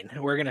line.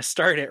 We're going to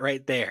start it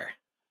right there.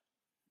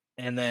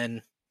 And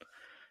then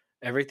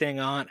everything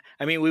on...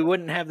 I mean, we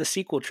wouldn't have the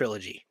sequel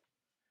trilogy.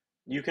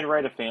 You can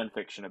write a fan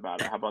fiction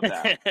about it. How about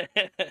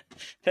that?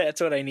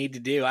 That's what I need to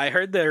do. I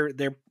heard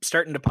they're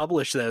starting to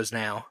publish those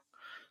now.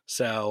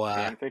 So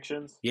fan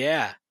fictions?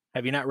 Yeah.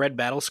 Have you not read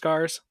Battle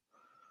Scars?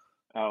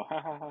 Oh,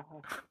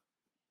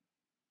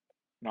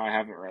 no, I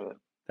haven't read it.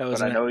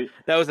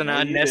 That was an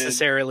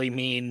unnecessarily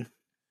mean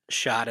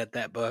shot at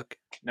that book.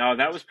 No,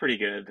 that was pretty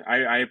good.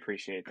 I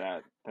appreciate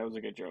that. That was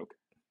a good joke.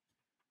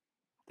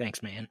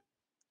 Thanks, man.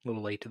 A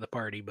little late to the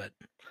party, but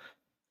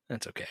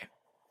that's okay.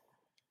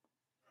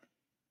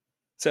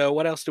 So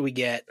what else do we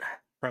get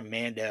from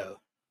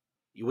Mando?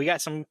 We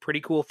got some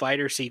pretty cool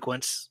fighter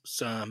sequence.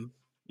 Some,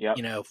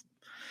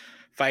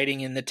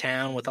 fighting in the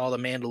town with all the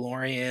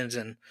Mandalorians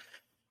and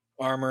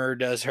Armor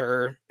does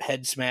her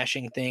head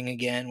smashing thing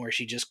again, where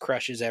she just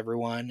crushes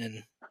everyone,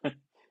 and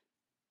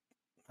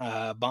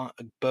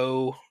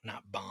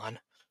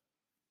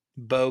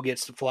Bo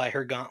gets to fly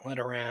her gauntlet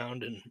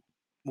around, and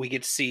we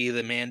get to see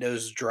the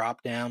Mandos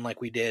drop down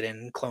like we did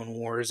in Clone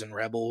Wars and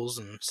Rebels,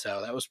 and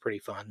so that was pretty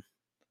fun.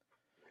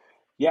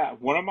 Yeah,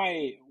 one of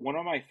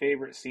my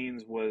favorite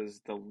scenes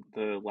was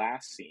the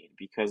last scene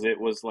because it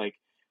was like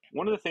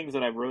one of the things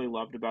that I've really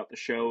loved about the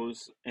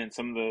shows and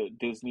some of the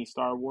Disney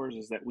Star Wars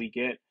is that we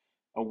get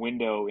a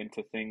window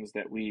into things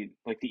that we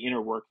like the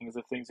inner workings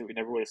of things that we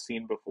never would have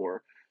seen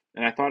before.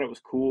 And I thought it was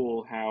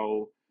cool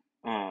how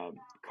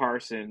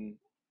Carson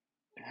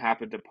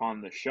happened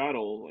upon the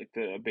shuttle, like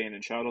the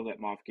abandoned shuttle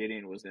that Moff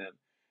Gideon was in,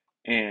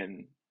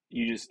 and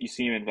you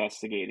see him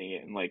investigating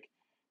it, and like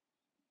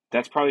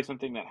that's probably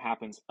something that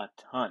happens a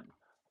ton.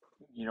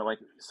 Like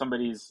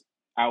somebody's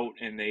out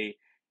and they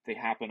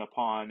happen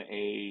upon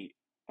a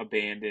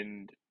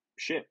abandoned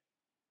ship.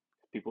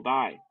 People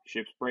die,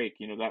 ships break,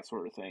 that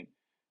sort of thing.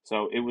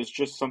 So it was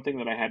just something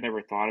that I had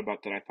never thought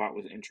about that I thought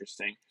was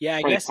interesting. Yeah,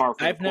 I Probably guess par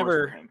for the course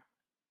for him.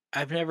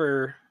 I've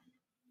never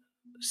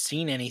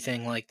seen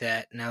anything like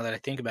that. Now that I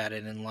think about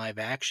it in live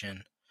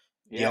action,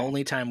 the Yeah.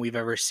 only time we've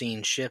ever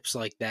seen ships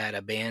like that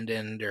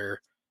abandoned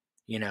or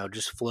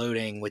just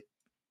floating with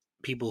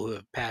people who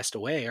have passed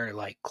away are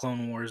like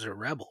Clone Wars or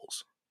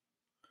Rebels.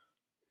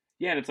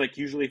 Yeah, and it's like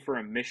usually for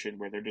a mission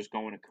where they're just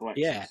going to collect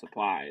some Yeah.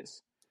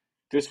 supplies.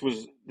 This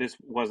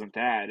wasn't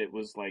that. It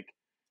was like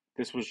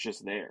this was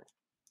just there.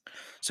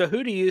 So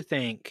who do you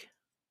think?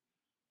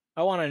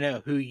 I want to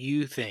know who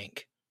you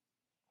think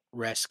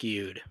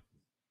rescued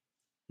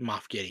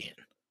Moff Gideon.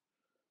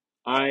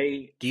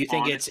 I Do you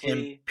think it's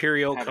honestly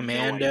Imperial have no idea.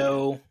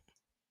 Commando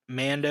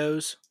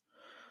Mandos,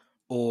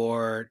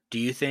 or do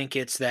you think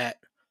it's that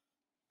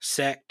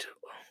sect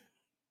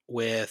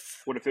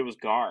with What if it was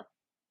Gar?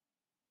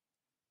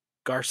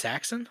 Gar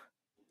Saxon?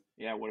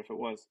 Yeah, what if it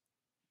was?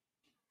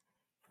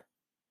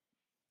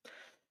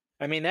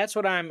 I mean, that's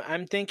what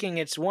I'm thinking.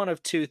 It's one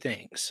of two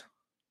things.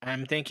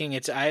 I'm thinking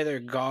it's either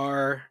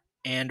Gar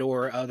and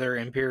or other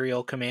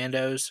Imperial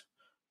commandos,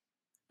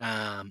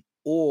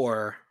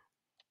 or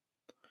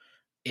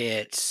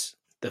it's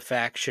the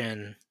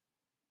faction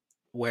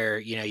where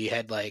you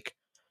had like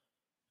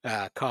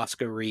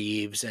Costco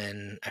Reeves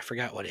and I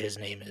forgot what his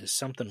name is,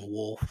 something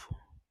Wolf.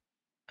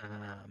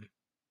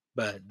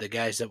 But the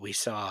guys that we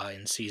saw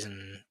in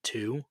season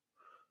 2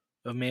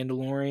 of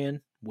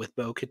Mandalorian with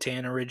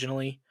Bo-Katan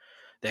originally,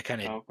 that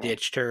kind of Okay.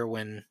 ditched her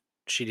when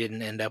she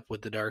didn't end up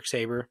with the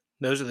Darksaber.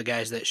 Those are the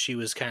guys that she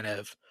was kind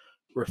of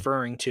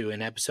referring to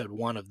in episode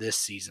 1 of this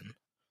season,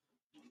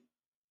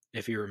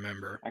 if you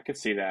remember. I could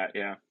see that,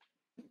 yeah.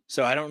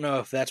 So I don't know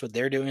if that's what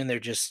they're doing.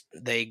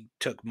 They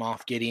took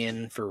Moff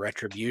Gideon for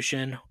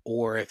retribution,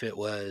 or if it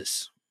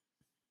was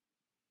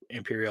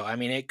Imperial. I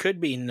mean, it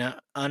could be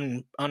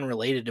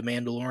unrelated to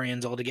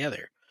Mandalorians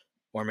altogether,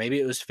 or maybe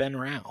it was Fen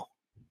Rao.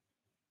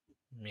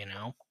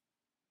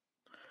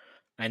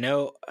 I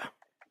know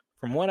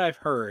from what I've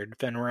heard,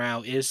 Fen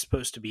Rao is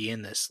supposed to be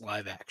in this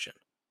live action,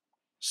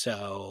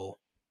 so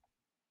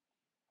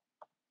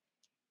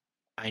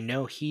I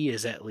know he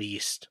is at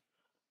least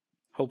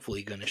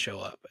hopefully going to show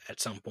up at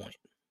some point,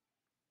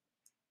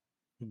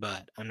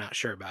 but I'm not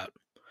sure about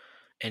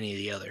any of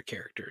the other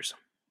characters.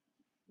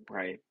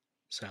 Right.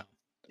 So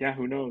Yeah,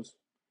 who knows?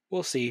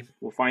 we'll see.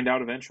 We'll find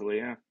out eventually,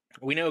 yeah.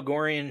 We know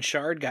Gorian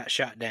Shard got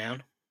shot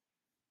down.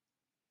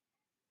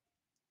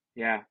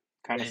 Yeah,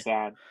 kind of They,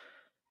 sad.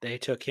 they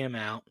took him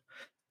out,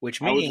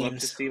 which I would love to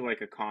means see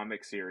like a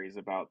comic series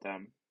about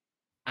them.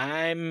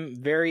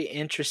 I'm very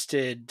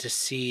interested to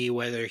see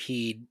whether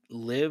he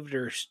lived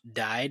or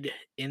died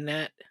in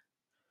that.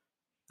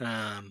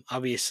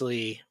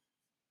 Obviously,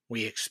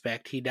 we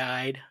expect he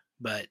died,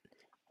 but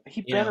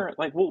He you know, better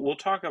like we'll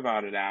talk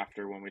about it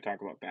after when we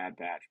talk about Bad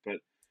Batch, but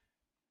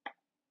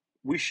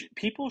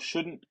people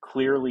shouldn't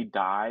clearly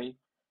die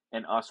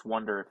and us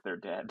wonder if they're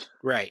dead.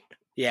 right?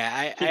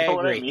 Yeah, You I know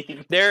what I agree.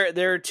 mean?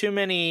 There are too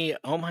many.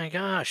 Oh my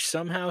gosh!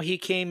 Somehow he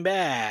came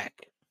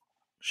back.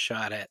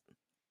 Shot at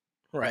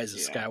Rise of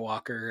Yeah.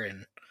 Skywalker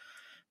and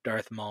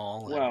Darth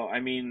Maul, and Well, I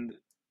mean,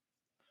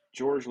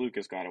 George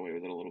Lucas got away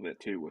with it a little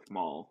bit too with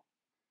Maul.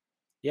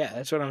 yeah,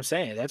 that's what I'm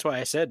saying. That's why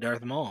I said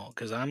Darth Maul,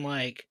 because I'm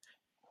like,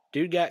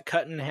 dude got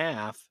cut in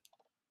half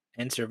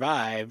and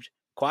survived.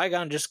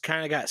 Qui-Gon just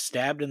kind of got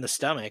stabbed in the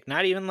stomach.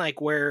 Not even like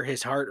where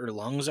his heart or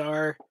lungs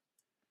are.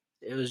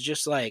 It was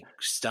just like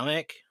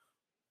stomach,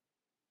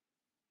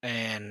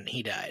 and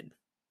he died.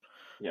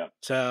 Yep.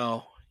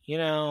 So,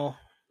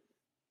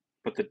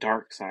 But the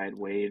dark side,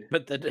 Wade.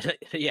 but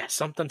yeah,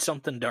 something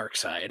dark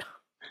side.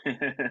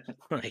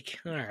 Like,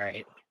 all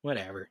right,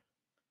 whatever.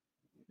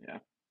 Yeah.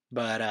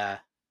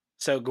 But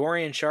so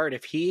Gorian Shard,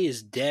 if he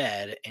is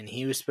dead and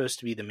he was supposed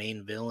to be the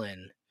main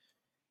villain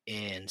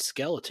in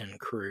Skeleton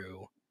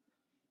Crew,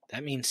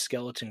 that means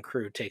Skeleton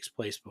Crew takes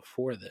place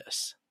before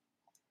this.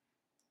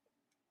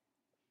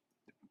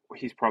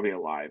 He's probably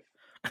alive.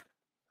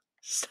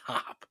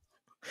 Stop.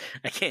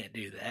 I can't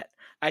do that.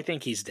 I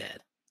think he's dead.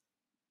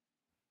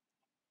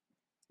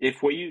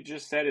 If what you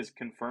just said is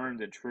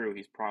confirmed and true,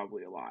 he's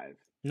probably alive.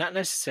 Not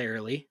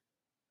necessarily.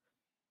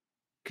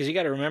 Because you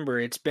got to remember,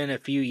 it's been a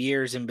few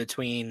years in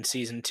between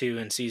season 2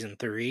 and season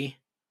 3.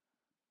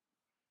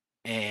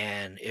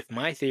 And if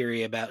my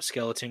theory about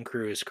Skeleton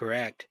Crew is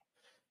correct,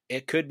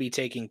 it could be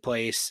taking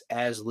place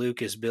as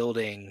Luke is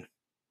building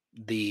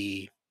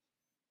the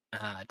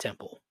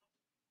temple.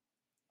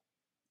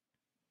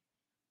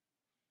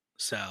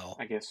 So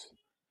I guess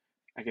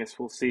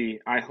we'll see.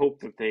 I hope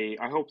that they.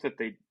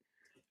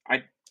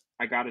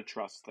 I gotta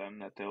trust them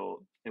that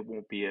it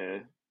won't be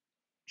a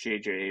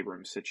J.J.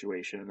 Abrams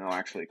situation and they'll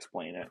actually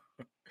explain it.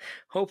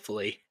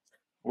 hopefully,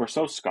 We're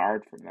so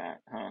scarred from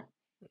that, huh?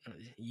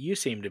 you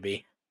seem to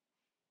be.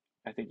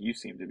 I think you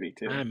seem to be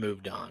too. I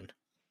moved on.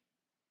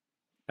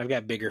 I've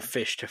got bigger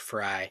fish to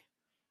fry,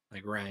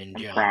 like Ryan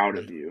I'm Johnson. proud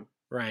of you.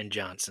 Ryan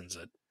Johnson's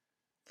a.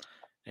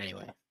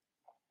 Anyway.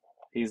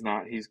 He's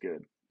not. He's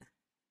good.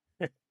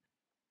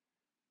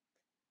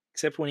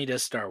 Except when he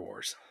does Star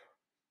Wars.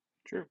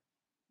 True.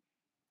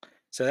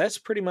 So that's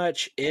pretty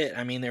much it.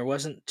 I mean, there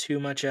wasn't too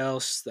much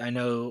else. I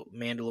know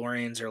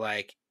Mandalorians are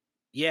like,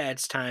 yeah,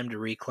 it's time to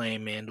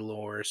reclaim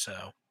Mandalore,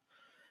 so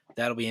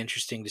that'll be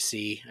interesting to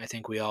see. I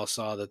think we all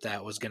saw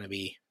that was going to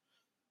be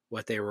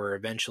what they were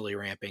eventually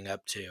ramping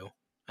up to.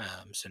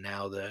 So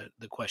now the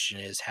question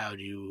is, how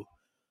do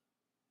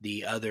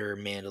the other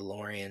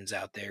Mandalorians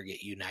out there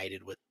get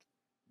united with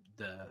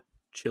the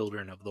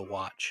Children of the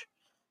Watch?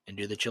 And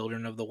do the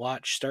Children of the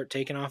Watch start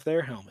taking off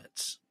their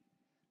helmets?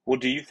 Well,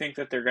 do you think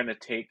that they're going to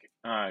take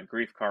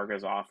Grief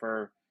Karga's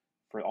offer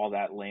for all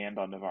that land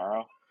on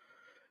Navarro?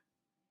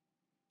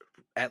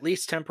 At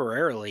least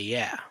temporarily,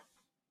 yeah.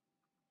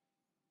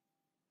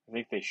 I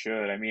think they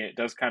should. I mean, it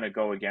does kind of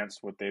go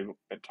against what they've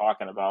been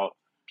talking about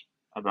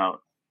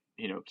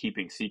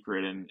keeping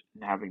secret and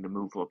having to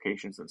move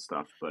locations and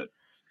stuff. But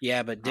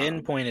yeah, but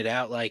Din pointed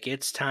out like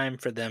it's time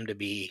for them to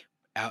be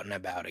out and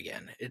about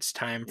again. It's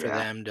time for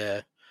them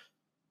to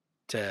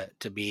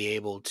be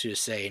able to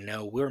say,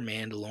 no, we're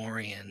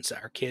Mandalorians.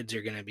 Our kids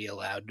are going to be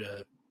allowed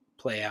to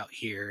play out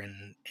here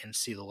and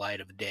see the light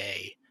of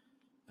day.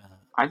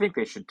 I think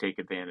they should take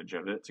advantage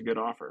of it. It's a good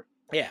offer.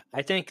 Yeah,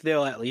 I think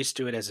they'll at least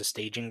do it as a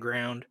staging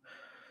ground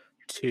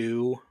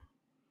to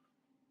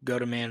go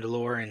to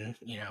Mandalore and,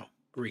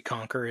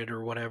 reconquer it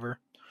or whatever.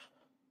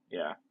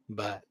 Yeah.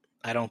 But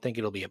I don't think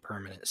it'll be a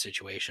permanent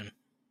situation.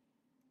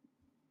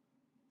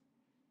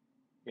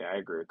 Yeah, I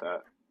agree with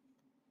that.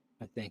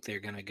 I think they're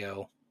going to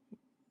go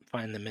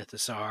find the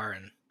Mythosaur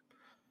and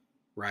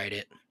ride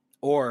it.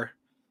 Or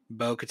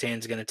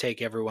Bo-Katan's going to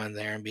take everyone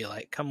there and be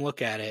like, come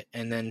look at it,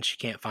 and then she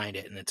can't find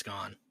it and it's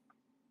gone.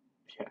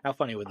 Yeah. How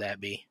funny would that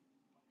be?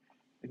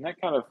 Isn't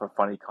that kind of a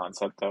funny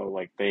concept, though?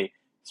 Like, they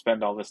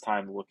spend all this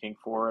time looking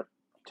for it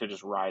to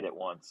just ride it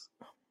once.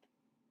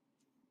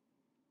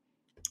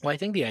 Well, I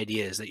think the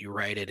idea is that you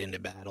ride it into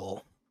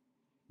battle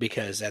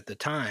because at the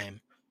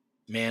time,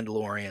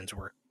 Mandalorians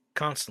were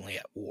constantly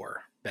at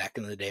war back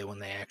in the day when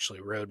they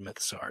actually rode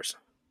Mythosaurs.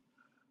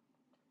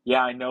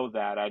 Yeah, I know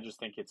that. I just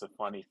think it's a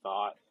funny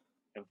thought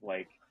of,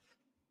 like,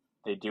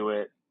 they do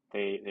it,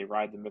 they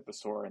ride the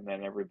Mythosaur, and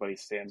then everybody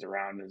stands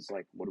around and is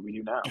like, what do we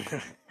do now?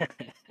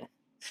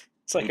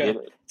 It's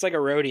like a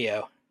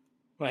rodeo.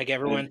 Like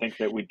everyone, I didn't think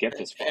that we'd get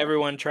this far.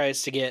 Everyone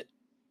tries to get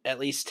at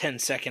least 10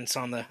 seconds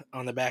on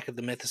the back of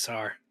the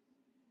Mythosaur.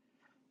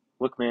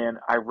 Look, man,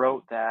 I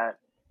wrote that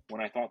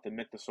when I thought the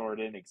Mythosaur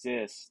didn't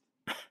exist,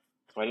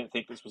 so I didn't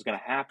think this was going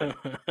to happen.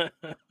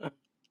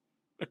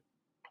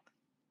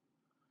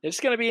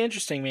 It's going to be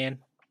interesting, man.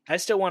 I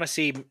still want to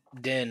see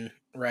Din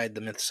ride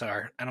the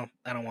Mythosaur. I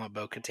don't want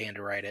Bo-Katan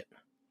to ride it.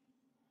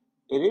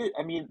 It is.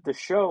 I mean, the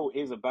show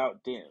is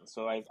about Din,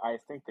 so I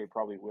think they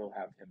probably will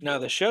have him. No,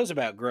 the show's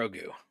about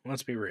Grogu.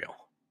 Let's be real.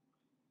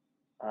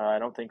 I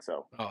don't think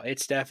so. Oh,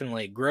 it's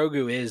definitely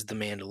Grogu is the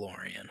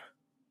Mandalorian.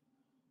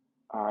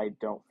 I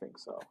don't think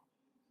so.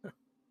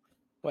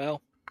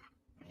 Well,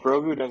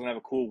 Grogu doesn't have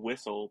a cool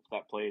whistle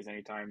that plays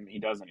anytime he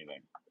does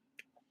anything.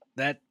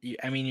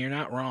 You're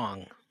not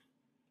wrong,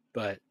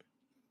 but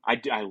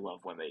I love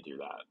when they do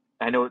that.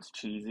 I know it's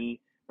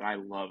cheesy, but I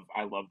love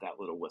that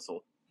little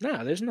whistle.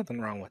 No, there's nothing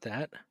wrong with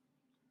that.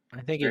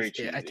 I think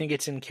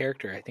it's in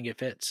character. I think it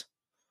fits.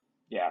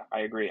 Yeah,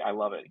 I agree. I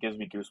love it. It gives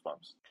me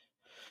goosebumps.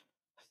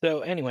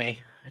 So anyway,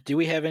 do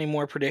we have any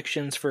more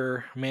predictions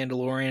for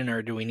Mandalorian,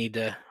 or do we need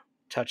to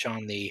touch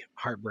on the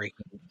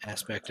heartbreaking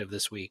aspect of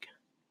this week?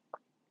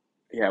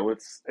 Yeah,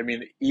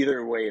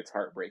 either way, it's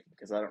heartbreaking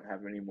because I don't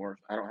have any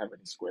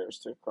squares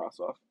to cross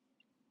off.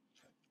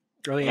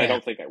 Oh yeah, I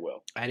don't think I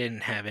will. I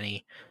didn't have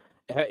any.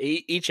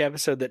 Each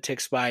episode that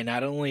ticks by,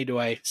 not only do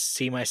I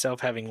see myself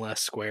having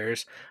less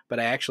squares, but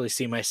I actually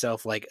see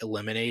myself like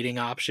eliminating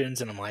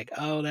options, and I'm like,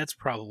 oh, that's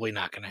probably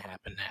not going to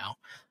happen now.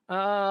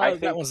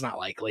 That one's not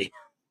likely.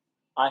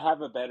 I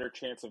have a better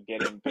chance of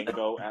getting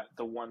bingo at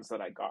the ones that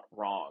I got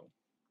wrong.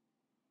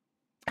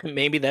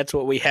 Maybe that's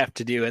what we have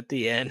to do at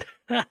the end.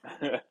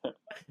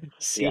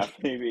 See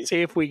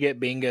if we get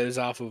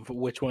bingos off of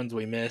which ones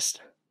we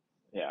missed.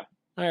 Yeah.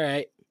 All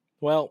right.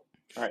 Well,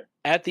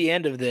 at the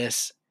end of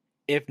this,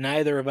 if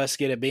neither of us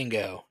get a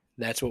bingo,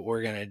 That's what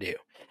we're going to do.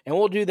 And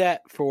we'll do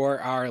that for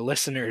our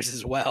listeners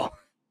as well.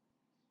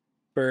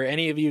 For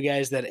any of you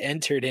guys that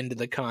entered into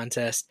the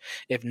contest,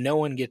 if no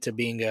one gets a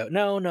bingo,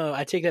 no,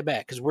 I take that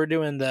back, because we're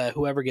doing the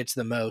whoever gets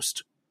the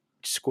most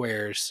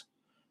squares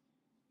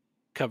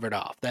covered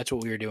off. That's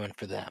what we were doing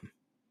for them.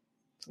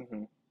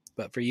 Mm-hmm.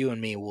 But for you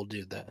and me, we'll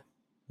do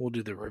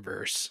the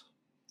reverse.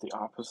 The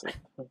opposite.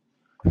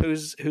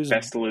 Who's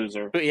Best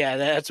loser? Yeah,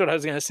 that's what I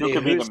was gonna say. Who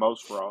could be the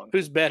most wrong?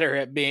 Who's better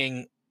at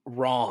being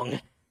wrong?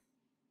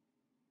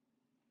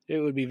 It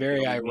would be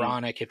very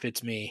ironic if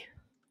it's me.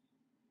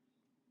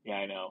 Yeah,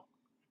 I know.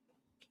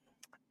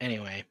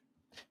 Anyway,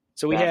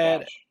 so we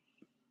had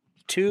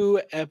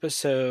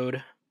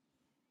 2-episode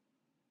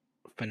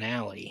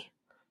finale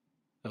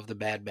of the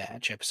Bad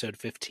Batch, episode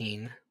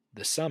 15,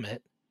 The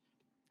Summit,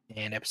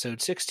 and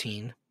episode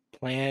 16,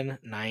 Plan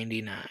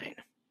 99.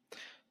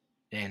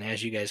 And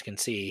as you guys can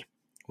see,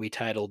 we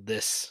titled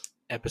this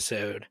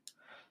episode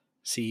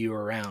 "See You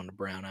Around,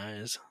 Brown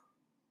Eyes."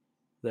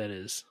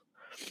 I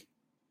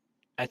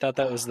thought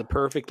that was the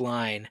perfect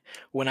line.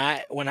 When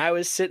I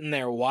was sitting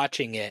there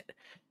watching it,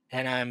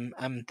 and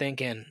I'm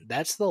thinking,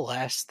 that's the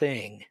last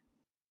thing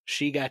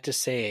she got to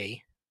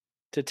say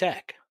to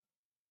Tech.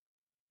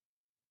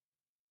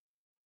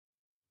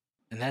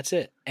 And that's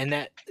it. And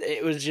that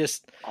it was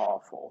just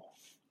awful.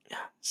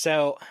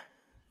 So,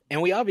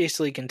 and we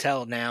obviously can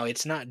tell now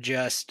it's not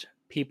just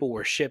people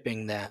were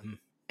shipping them,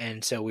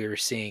 and so we were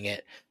seeing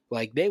it.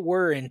 Like, they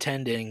were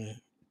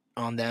intending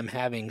on them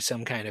having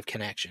some kind of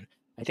connection.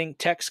 I think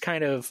Tech's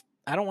kind of,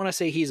 I don't want to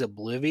say he's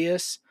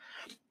oblivious.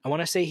 I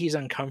want to say he's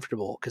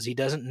uncomfortable because he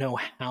doesn't know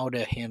how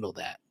to handle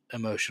that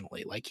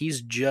emotionally. Like,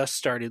 he's just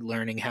started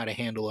learning how to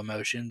handle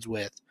emotions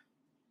with,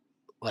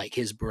 like,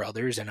 his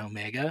brothers and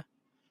Omega.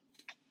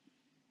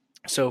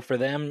 So for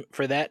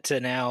that to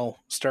now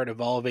start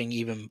evolving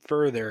even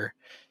further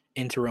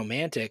into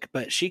romantic,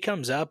 but she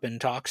comes up and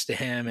talks to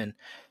him and,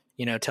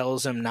 you know,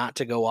 tells him not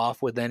to go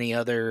off with any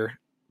other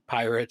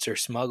pirates or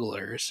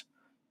smugglers.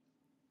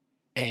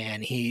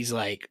 And he's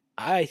like,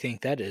 I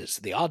think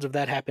the odds of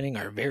that happening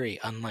are very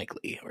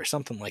unlikely, or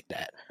something like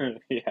that.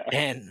 Yeah.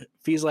 And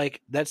he's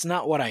like, that's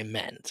not what I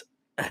meant.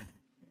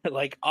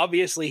 Like,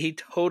 obviously he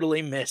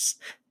totally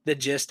missed the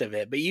gist of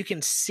it, but you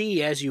can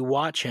see as you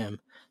watch him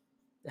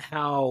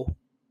how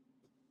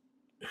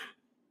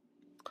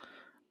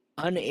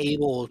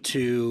unable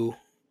to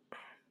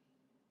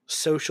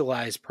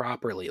socialize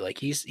properly. Like,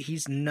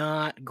 he's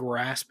not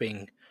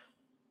grasping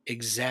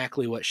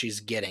exactly what she's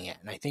getting at,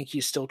 and I think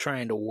he's still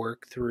trying to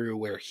work through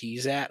where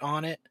he's at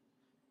on it.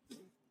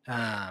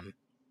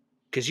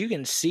 Because you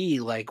can see,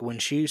 like, when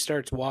she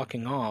starts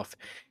walking off,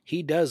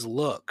 he does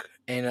look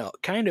and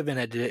kind of in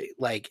a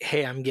like,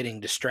 hey, I'm getting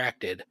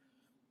distracted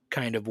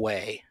kind of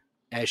way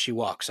as she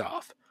walks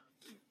off.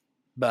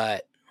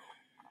 But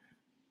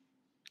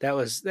that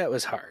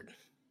was hard.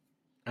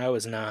 I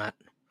was not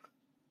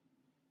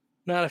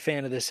a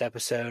fan of this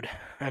episode.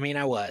 I mean,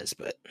 I was,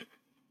 but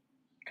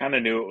kind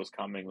of knew it was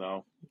coming,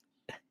 though.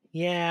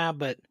 Yeah,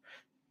 but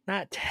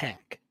not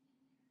Tech.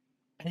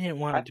 I didn't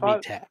want it to be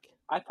Tech.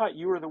 I thought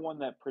you were the one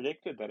that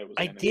predicted that it was.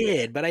 I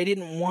did, but I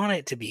didn't want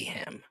it to be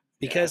him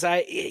because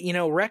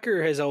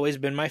Wrecker has always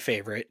been my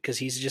favorite because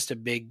he's just a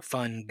big,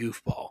 fun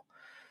goofball.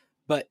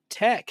 But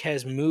Tech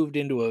has moved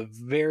into a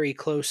very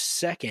close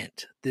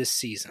second this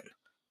season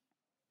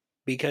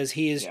because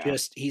he is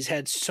he's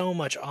had so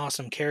much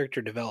awesome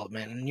character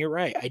development. And you're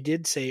right. I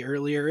did say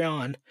earlier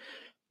on,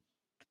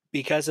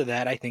 because of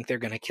that, I think they're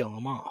going to kill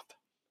him off.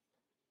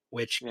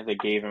 Which they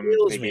gave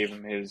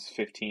him his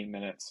 15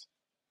 minutes.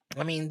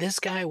 I mean, this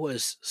guy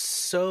was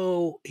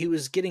he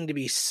was getting to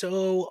be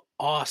so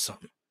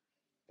awesome.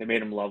 They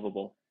made him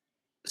lovable.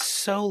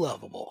 So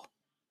lovable.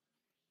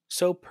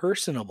 So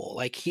personable.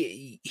 Like,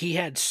 he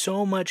had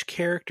so much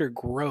character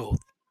growth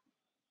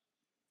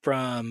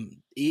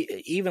from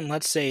even,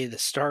 let's say, the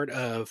start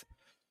of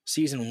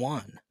season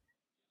 1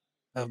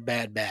 of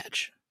Bad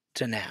Batch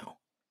to now.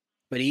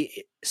 But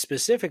he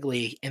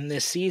specifically in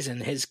this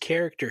season, his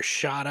character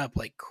shot up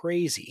like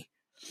crazy.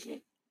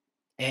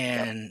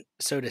 And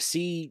so to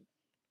see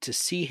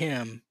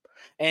him,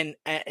 and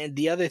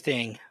the other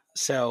thing,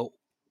 so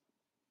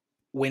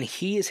when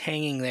he is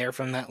hanging there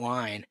from that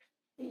line,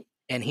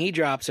 and he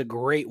drops a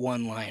great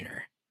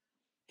one-liner,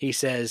 he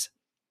says,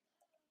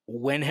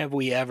 "When have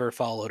we ever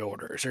followed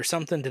orders?" or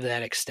something to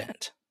that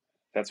extent.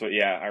 That's what,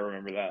 I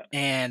remember that.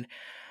 And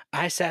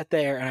I sat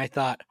there and I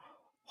thought,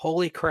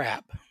 holy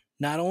crap!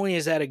 Not only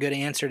is that a good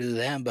answer to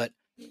them, but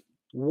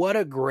what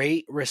a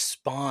great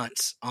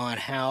response on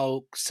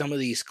how some of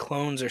these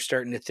clones are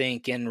starting to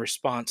think in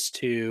response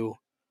to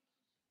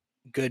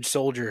good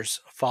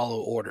soldiers follow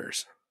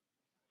orders.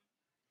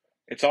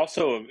 It's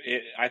also,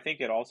 I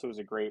think it also is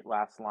a great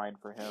last line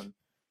for him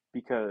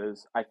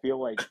because I feel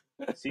like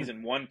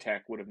season 1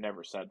 Tech would have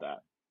never said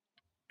that.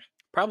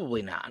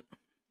 Probably not.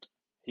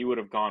 He would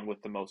have gone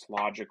with the most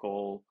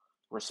logical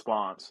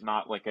response,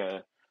 not like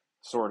a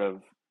sort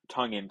of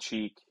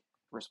tongue-in-cheek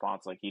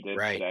response like he did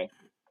today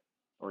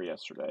or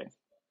yesterday.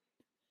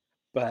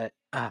 But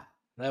that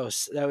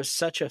was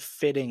such a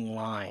fitting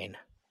line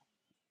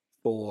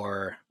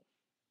for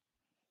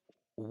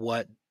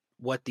what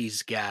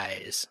these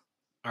guys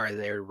are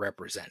there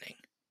representing.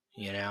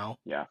 You know,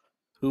 Yeah.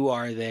 who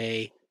are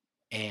they,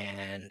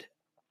 and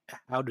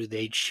how do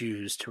they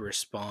choose to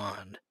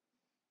respond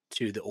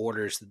to the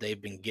orders that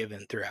they've been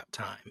given throughout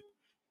time?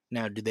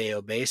 Now, do they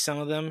obey some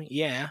of them?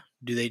 Yeah.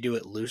 Do they do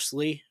it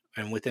loosely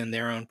and within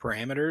their own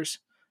parameters?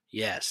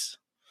 Yes.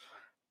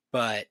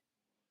 But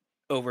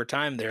over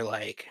time, they're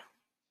like,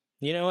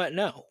 you know what?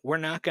 No, we're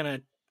not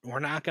gonna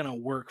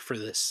work for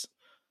this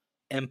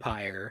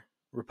empire,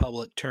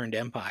 republic turned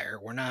empire.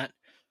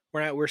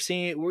 We're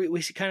seeing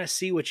we kind of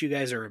see what you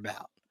guys are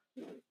about.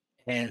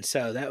 And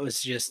so that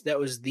was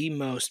the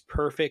most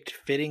perfect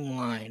fitting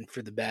line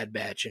for the Bad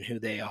Batch and who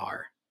they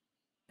are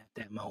at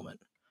that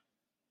moment.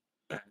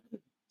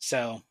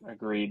 So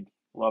Agreed.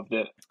 Loved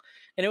it.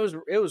 and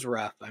it was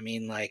rough. I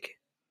mean, like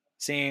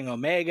seeing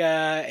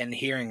Omega and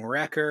hearing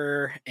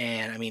Wrecker,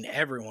 and I mean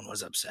everyone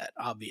was upset,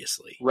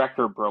 obviously.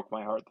 Wrecker broke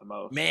my heart the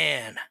most.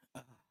 Man,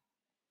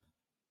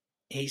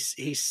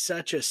 he's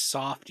such a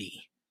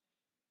softy,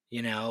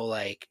 you know,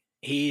 like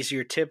he's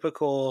your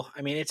typical,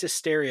 I mean, it's a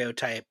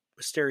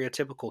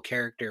stereotypical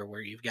character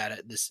where you've got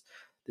this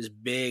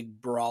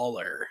big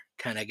brawler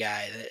kind of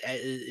guy that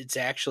it's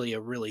actually a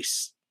really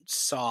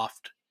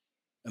soft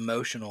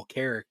emotional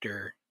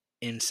character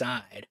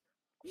inside,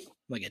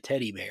 like a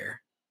teddy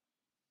bear.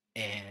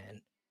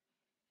 And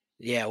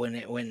yeah,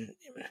 when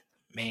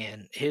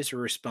man, his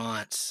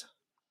response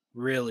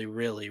really,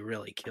 really,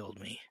 really killed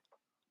me.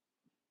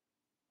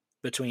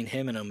 Between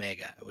him and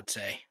Omega, I would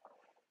say.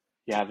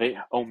 Yeah,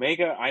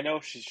 Omega, I know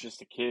she's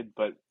just a kid,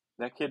 but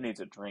that kid needs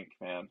a drink,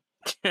 man.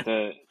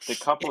 The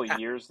couple of Yeah,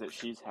 years that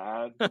she's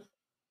had,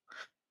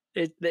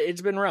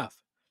 it's been rough.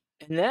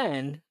 And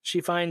then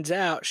she finds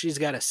out she's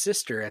got a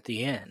sister at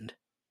the end,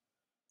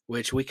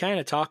 which we kind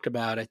of talked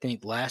about, I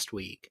think, last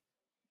week,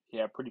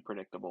 yeah, pretty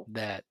predictable.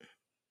 that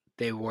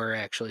they were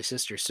actually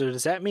sisters. So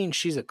does that mean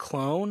she's a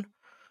clone,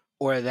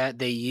 or that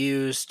they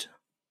used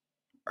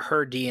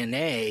her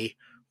DNA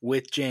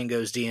with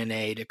Django's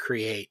DNA to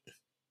create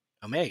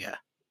Omega?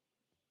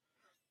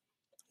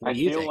 What I do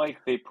you feel think?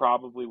 like they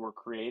probably were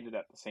created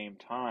at the same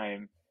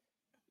time.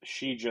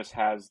 She just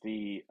has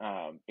the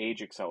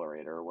age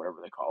accelerator or whatever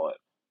they call it.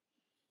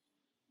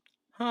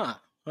 Huh.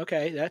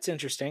 Okay, that's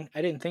interesting.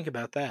 I didn't think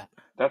about that.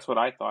 That's what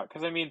I thought.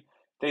 Because I mean,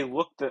 they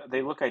look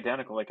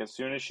identical. Like as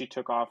soon as she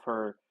took off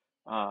her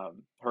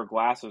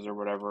glasses or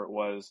whatever it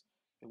was,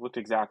 it looked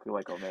exactly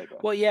like Omega,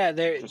 Well, yeah,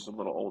 they're just a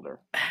little older.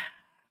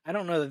 I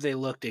don't know that they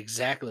looked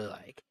exactly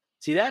like.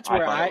 See, that's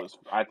where I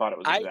thought it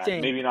was I exact.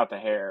 think Maybe not the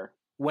hair.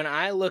 when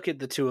I look at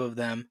the two of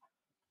them,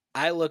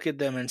 I look at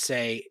them and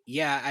say,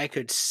 yeah, I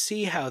could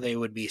see how they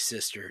would be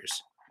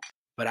sisters,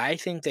 but I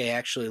think they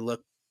actually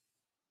look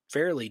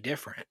fairly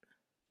different.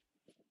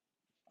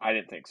 I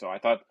didn't think so.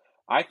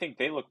 I think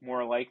they look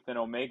more alike than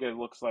Omega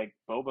looks like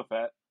Boba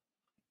Fett.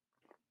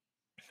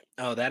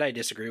 Oh, that I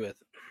disagree with.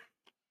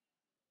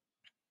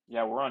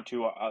 Yeah, we're on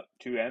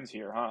two ends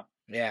here, huh?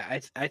 Yeah,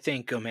 I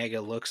think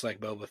Omega looks like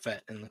Boba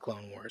Fett in the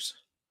Clone Wars.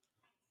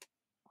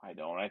 I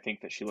don't. I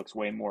think that she looks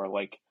way more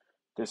like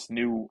this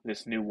new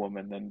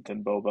woman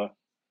than Boba.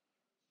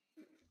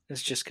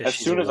 It's just because As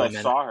she's a soon as I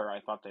woman. saw her, I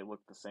thought they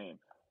looked the same.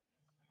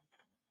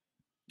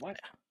 What?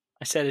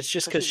 I said it's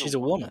just Because because she's a she's a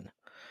woman. woman.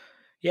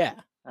 Yeah.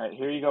 All right,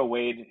 here you go,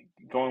 Wade,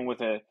 going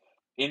with a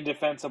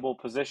indefensible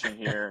position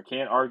here.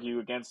 Can't argue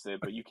against it,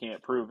 but you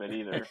can't prove it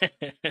either.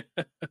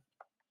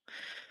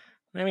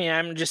 I mean,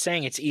 I'm just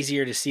saying it's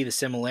easier to see the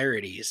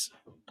similarities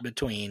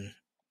between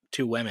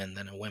two women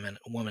than a woman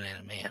and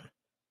a man.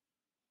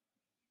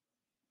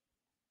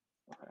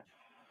 Okay.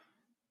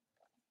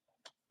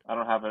 I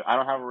don't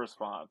have a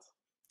response.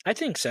 I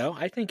think so.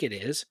 I think it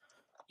is.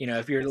 You know,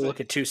 if you're to Is it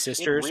look at two in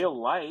sisters, real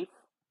life?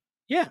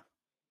 yeah.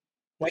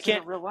 This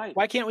isn't real life.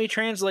 Why can't we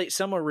translate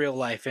some of real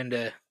life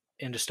into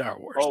Star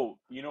Wars? Oh,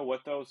 you know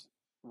what? Those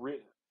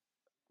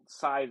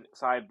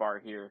sidebar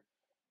here.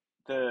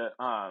 The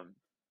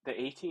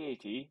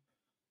AT-AT,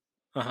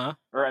 Uh-huh.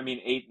 or I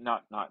mean eight,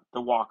 not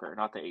the Walker,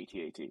 not the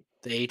AT-AT.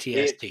 The It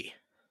ATST.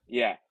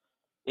 Yeah,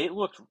 it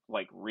looked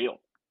like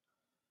real.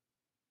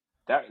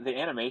 That the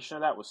animation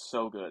of that was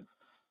so good.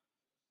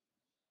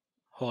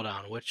 Hold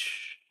on,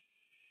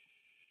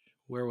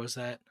 where was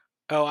that?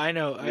 Oh, I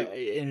know.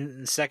 It,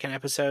 In the second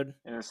episode.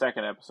 in the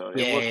second episode,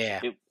 Yeah, yeah,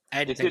 yeah. I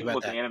had to it think didn't about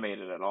look that.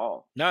 animated at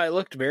all. No, it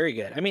looked very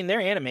good. I mean, their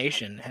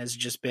animation has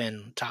just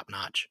been top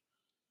notch.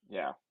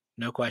 Yeah.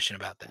 No question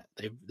about that.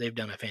 They've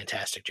done a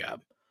fantastic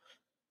job.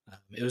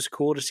 It was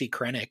cool to see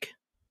Krennic.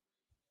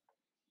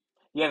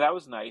 Yeah, that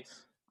was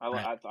nice.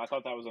 Right. I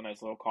thought that was a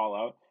nice little call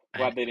out.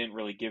 Glad they didn't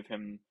really give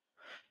him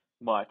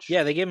much.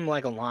 Yeah, they gave him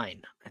like a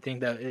line. I think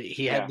that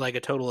he Yeah. had like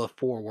a total of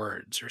 4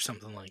 words or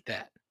something like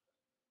that.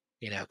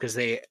 You know, because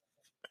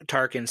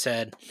Tarkin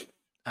said,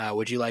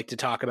 would you like to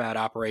talk about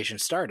Operation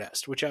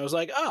Stardust? Which I was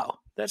like, oh,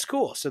 that's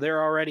cool. So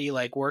they're already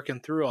like working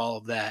through all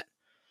of that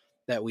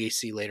we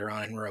see later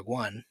on in Rogue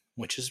One,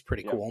 which is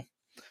pretty cool.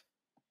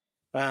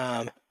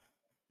 I'm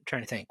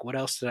trying to think. What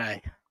else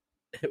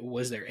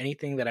was there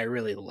anything that I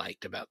really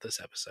liked about this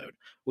episode?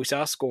 We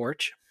saw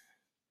Scorch.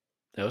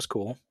 That was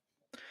cool.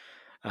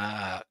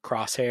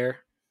 Crosshair,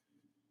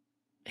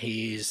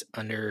 he's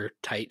under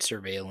tight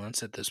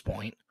surveillance at this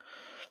point.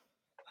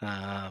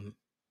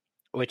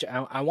 Which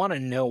I want to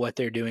know what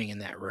they're doing in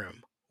that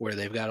room where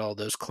they've got all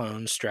those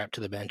clones strapped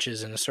to the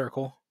benches in a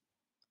circle.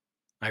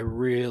 I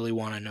really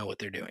want to know what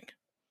they're doing.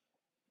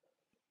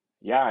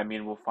 Yeah, I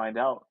mean, we'll find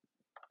out.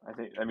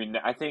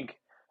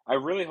 I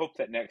really hope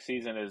that next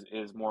season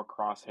is more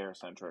Crosshair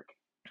centric.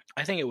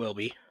 I think it will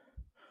be.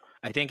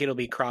 I think it'll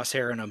be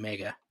Crosshair and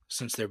Omega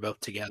since they're both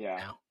together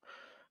Yeah,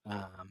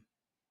 now. Um,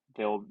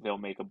 they'll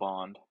make a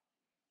bond.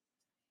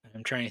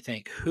 I'm trying to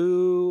think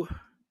who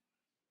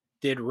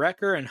did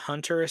Wrecker and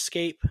Hunter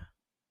escape?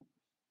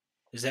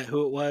 Is that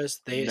who it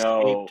was? They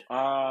No,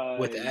 escaped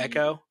with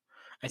Echo.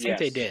 I think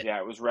they yes, did. yeah,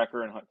 it was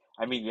Wrecker and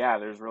I mean, yeah,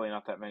 there's really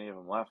not that many of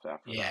them left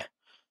after Yeah. that.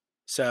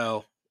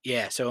 So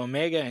yeah, so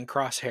Omega and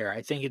Crosshair.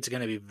 I think it's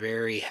going to be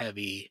very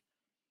heavily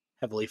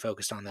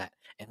focused on that,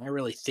 and I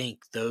really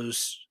think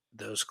those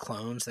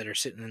clones that are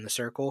sitting in the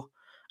circle.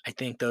 I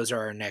think those are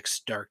our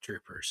next Dark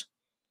Troopers.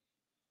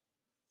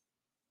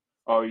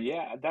 Oh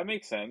yeah, that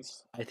makes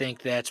sense. I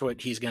think that's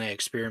what he's going to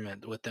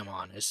experiment with them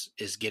on is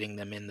getting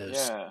them in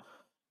those Yeah,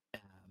 uh,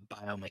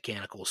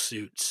 biomechanical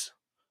suits.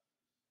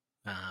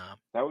 Uh,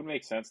 that would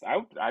make sense.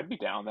 I'd be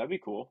down. That'd be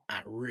cool.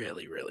 I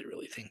really, really,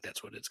 really think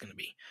that's what it's going to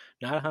be.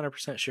 Not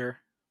 100% sure,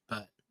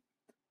 but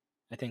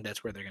I think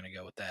that's where they're going to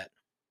go with that,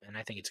 and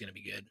I think it's going to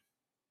be good.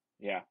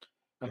 Yeah.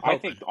 I'm I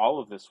think hoping. all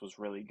of this was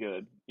really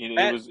good. You know,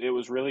 Bad, it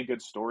was really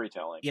good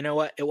storytelling. you know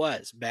what? It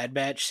was Bad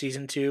Batch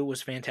season 2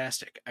 was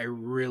fantastic. I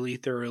really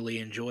thoroughly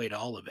enjoyed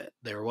all of it.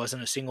 There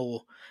wasn't a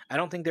single. I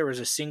don't think there was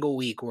a single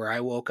week where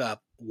I woke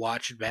up,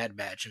 watched Bad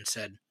Batch, and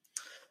said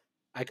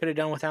I could have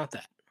done without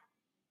that.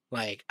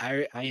 Like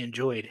I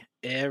enjoyed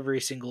every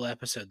single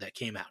episode that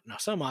came out. Now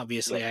some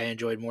obviously Yep. I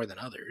enjoyed more than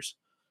others,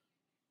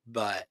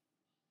 but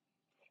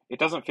It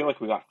doesn't feel like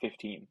we got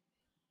 15.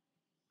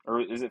 Or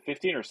is it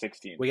 15 or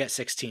 16? we got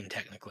 16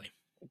 technically.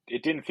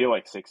 It didn't feel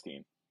like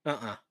 16.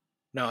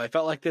 No, I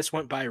felt like this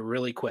went by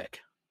really quick.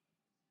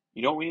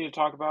 You know what we need to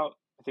talk about?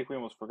 I think we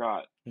almost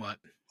forgot. What?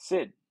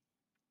 Sid.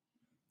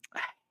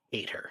 I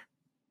hate her.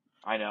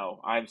 I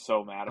know. I'm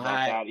so mad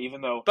about that.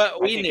 Even though But I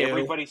we think knew.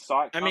 everybody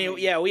saw it I coming. mean,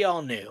 yeah, we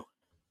all knew.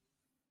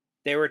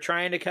 They were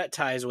trying to cut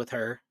ties with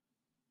her,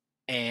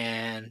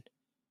 and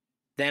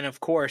then of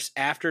course,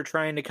 after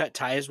trying to cut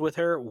ties with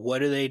her, what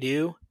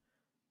do?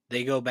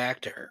 They go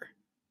back to her.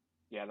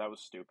 Yeah, that was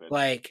stupid.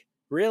 Like,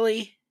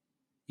 really?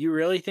 You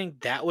really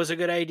think that was a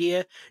good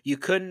idea? You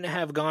couldn't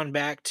have gone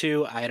back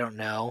to, I don't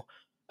know,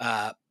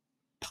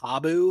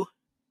 Pabu?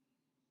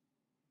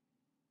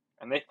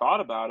 And they thought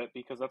about it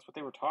because that's what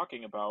they were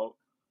talking about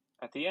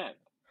at the end.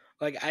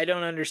 Like, I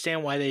don't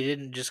understand why they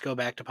didn't just go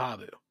back to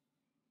Pabu.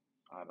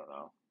 I don't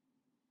know.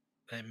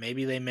 And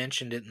maybe they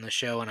mentioned it in the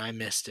show and I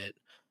missed it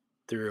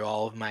through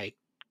all of my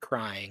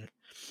crying.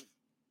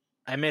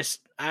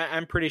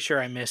 I'm pretty sure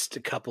I missed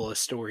a couple of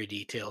story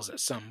details at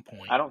some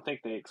point. I don't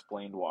think they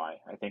explained why.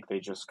 I think they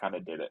just kind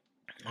of did it.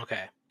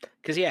 Okay.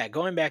 Because, yeah,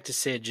 going back to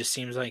Sid just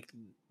seems like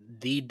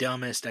the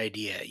dumbest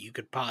idea you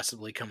could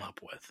possibly come up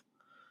with.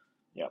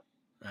 Yep.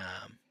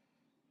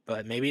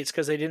 But maybe it's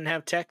because they didn't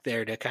have tech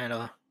there to kind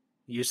of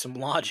use some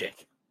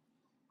logic.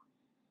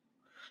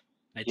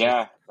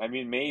 I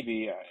mean,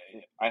 maybe.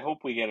 I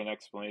hope we get an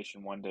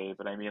explanation one day,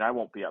 but I mean, I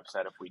won't be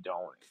upset if we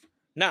don't.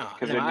 No,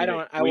 Because I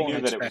don't. I we won't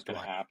knew that it was expect going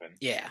one. to happen.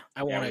 Yeah,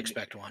 I won't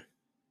expect one.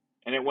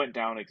 And it went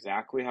down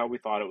exactly how we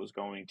thought it was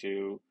going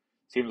to.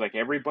 Seems like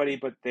everybody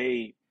but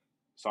they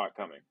saw it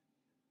coming.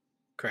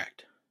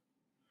 Correct.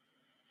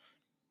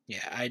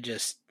 Yeah,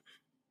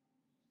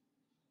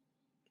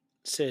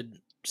 Sid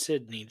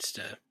needs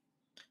to.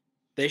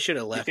 They should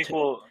have left.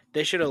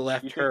 They should have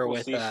left her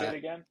with. See Sid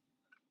again?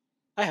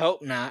 I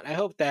hope not. I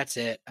hope that's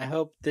it. I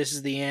hope this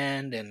is the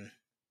end, and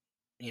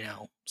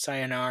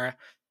sayonara.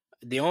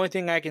 The only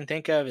thing I can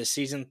think of is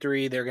season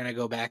 3. They're gonna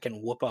go back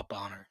and whoop up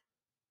on her.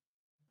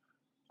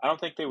 I don't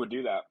think they would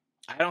do that.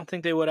 I don't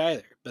think they would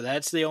either. But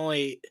that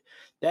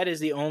is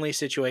the only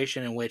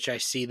situation in which I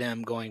see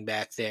them going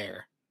back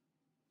there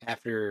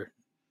after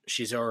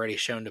she's already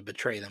shown to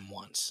betray them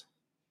once.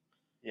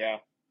 Yeah.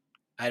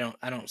 I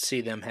don't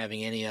see them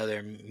having any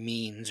other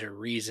means or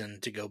reason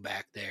to go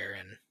back there.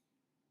 And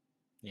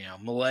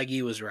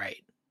Malegi was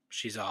right.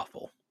 She's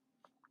awful.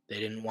 They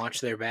didn't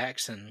watch their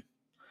backs and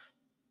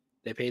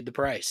they paid the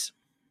price.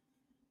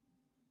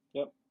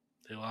 Yep.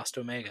 They lost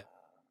Omega.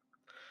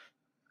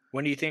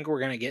 When do you think we're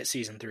going to get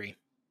season 3?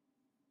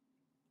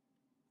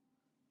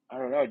 I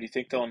don't know. Do you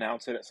think they'll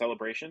announce it at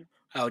Celebration?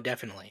 Oh,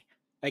 definitely.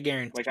 I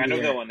guarantee. I know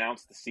they'll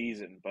announce the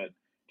season, but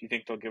do you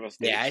think they'll give us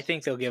dates? Yeah, I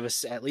think they'll give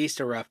us at least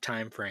a rough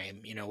time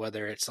frame,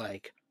 whether it's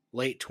like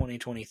late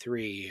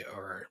 2023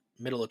 or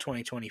middle of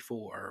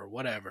 2024 or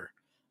whatever.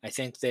 I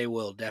think they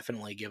will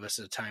definitely give us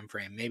a time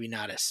frame. Maybe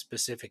not a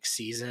specific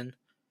season,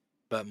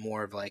 but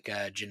more of like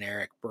a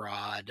generic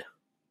broad,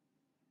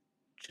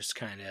 just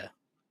kind of,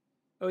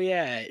 oh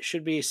yeah, it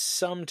should be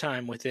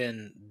sometime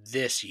within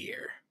this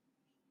year.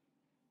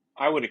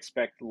 I would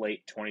expect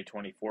late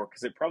 2024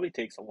 because it probably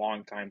takes a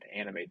long time to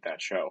animate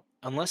that show.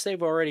 Unless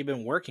they've already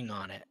been working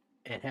on it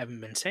and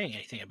haven't been saying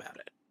anything about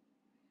it.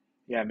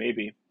 Yeah,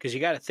 maybe. Because you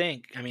got to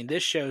think, I mean,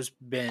 this show's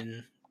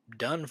been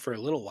done for a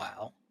little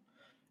while.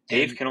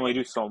 Dave And can only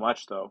do so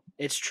much, though.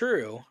 it's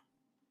true,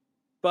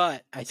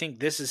 but I think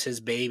this is his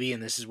baby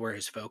and this is where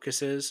his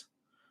focus is.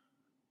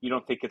 You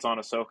don't think it's on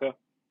Ahsoka?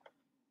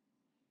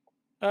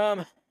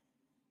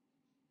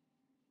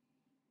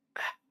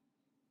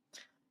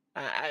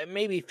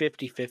 Maybe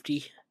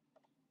 50-50.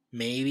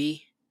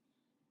 Maybe.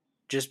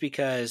 Just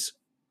because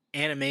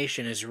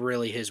animation is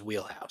really his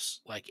wheelhouse.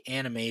 Like,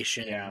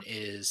 animation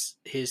is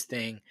his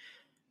thing.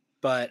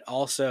 But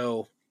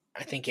also,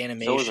 I think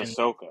animation... So is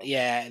Ahsoka.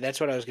 Yeah, that's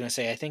what I was going to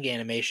say. I think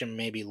animation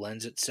maybe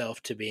lends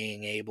itself to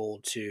being able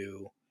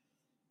to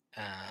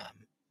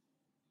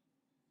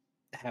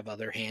have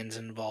other hands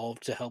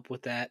involved to help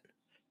with that,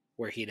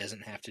 where he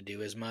doesn't have to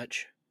do as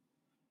much.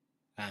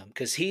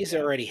 Because he's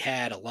already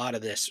had a lot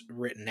of this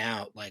written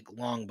out, like,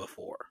 long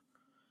before.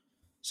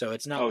 So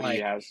it's not like...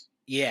 he has?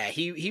 Yeah,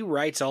 he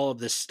writes all of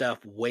this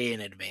stuff way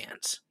in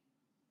advance.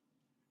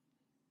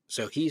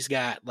 So he's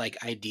got,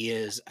 like,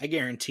 ideas. I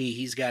guarantee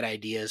he's got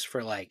ideas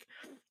for, like,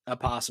 a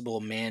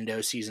possible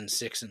Mando season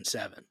 6 and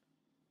 7,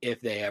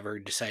 if they ever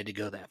decide to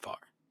go that far.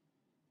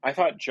 I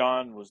thought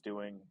John was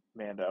doing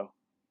Mando.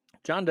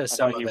 John does I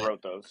some thought of he it.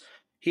 wrote those.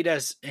 He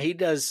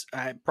does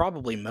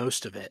probably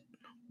most of it,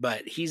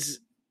 but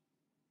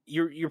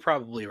you're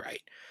probably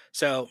right.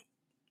 So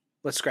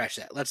let's scratch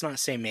that. Let's not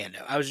say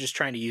Mando. I was just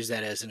trying to use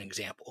that as an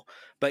example.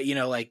 But, you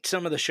know, like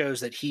some of the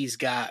shows that he's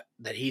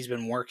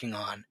been working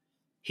on,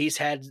 he's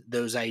had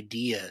those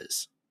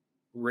ideas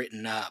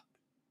written up,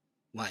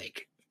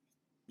 like,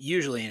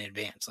 usually in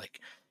advance. Like,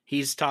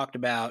 he's talked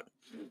about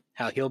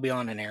how he'll be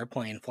on an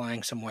airplane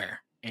flying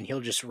somewhere, and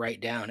he'll just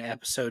write down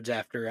episodes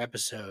after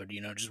episode,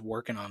 you know, just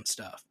working on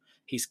stuff.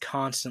 He's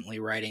constantly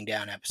writing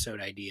down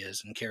episode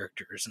ideas and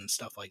characters and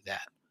stuff like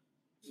that.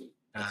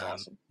 That's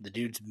awesome. The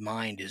dude's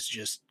mind is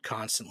just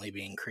constantly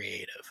being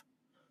creative.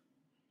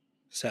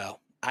 So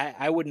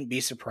I wouldn't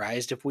be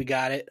surprised if we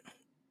got it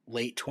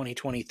late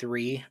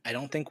 2023. I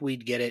don't think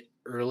we'd get it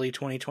early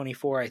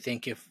 2024. I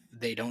think if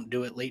they don't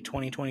do it late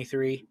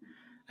 2023,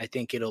 I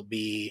think it'll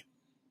be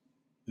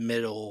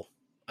middle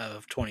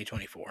of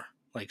 2024,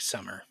 like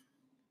summer.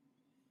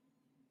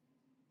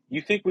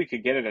 You think we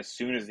could get it as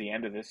soon as the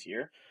end of this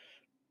year?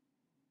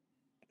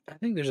 I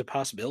think there's a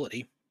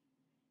possibility.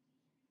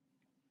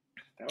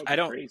 That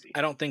would be crazy.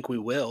 I don't think we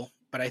will,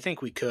 but I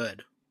think we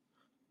could.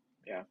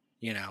 Yeah.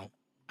 You know,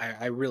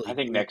 I really I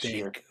think next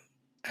year.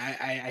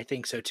 I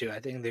think so too. I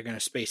think they're going to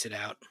space it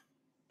out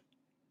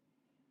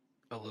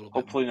a little bit.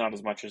 Hopefully not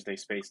as much as they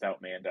spaced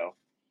out Mando.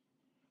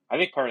 I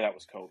think part of that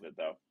was COVID,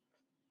 though.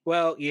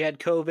 Well, you had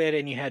COVID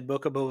and you had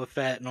Book of Boba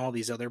Fett and all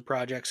these other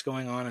projects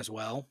going on as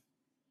well.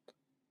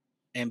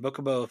 And Book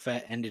of Boba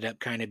Fett ended up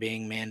kind of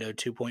being Mando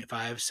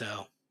 2.5,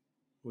 so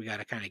we got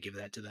to kind of give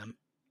that to them.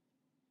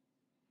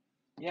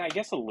 Yeah, I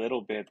guess a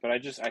little bit, but I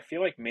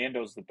feel like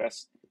Mando's the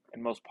best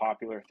and most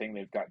popular thing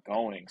they've got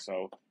going.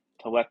 So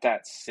to let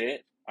that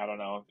sit, I don't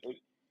know.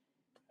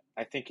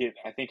 I think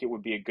it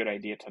would be a good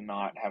idea to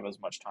not have as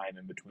much time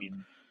in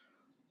between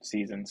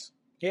seasons.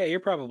 Yeah,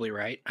 you're probably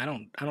right. I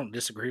don't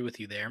disagree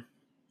with you there.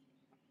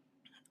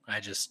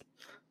 I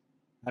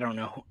don't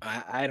know.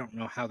 I don't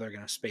know how they're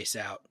going to space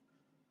out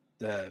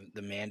the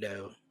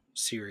Mando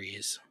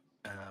series.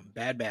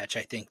 Bad Batch,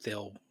 I think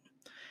they'll,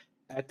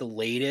 at the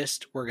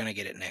latest, we're going to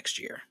get it next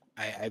year.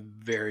 I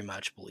very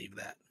much believe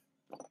that.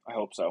 I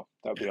hope so.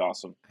 That would be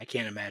awesome. I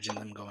can't imagine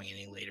them going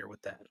any later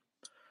with that.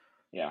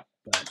 Yeah,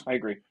 but I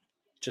agree.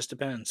 Just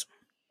depends.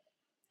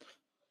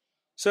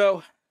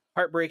 So,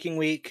 heartbreaking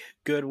week,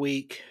 good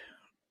week.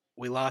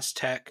 We lost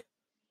Tech,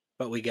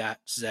 but we got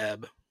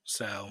Zeb.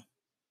 So,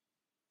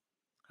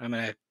 I'm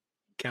not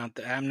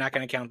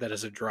going to count that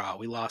as a draw.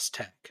 We lost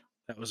Tech.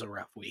 That was a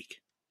rough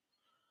week.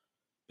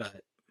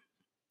 But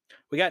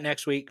we got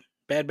next week.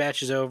 Bad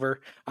Batch is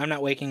over. I'm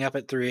not waking up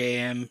at 3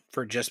 a.m.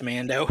 for just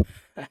Mando.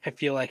 I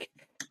feel like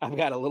I've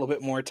got a little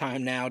bit more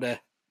time now to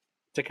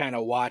kind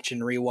of watch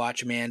and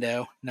rewatch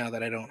Mando now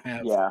that I don't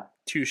have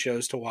two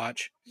shows to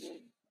watch.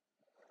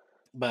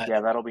 But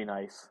yeah, that'll be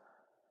nice.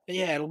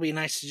 Yeah, it'll be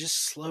nice to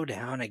just slow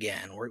down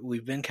again.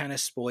 We've been kind of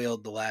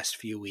spoiled the last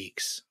few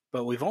weeks,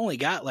 but we've only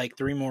got like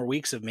 3 more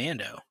weeks of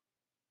Mando.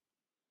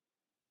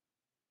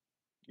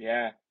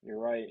 Yeah, you're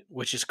right.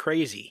 Which is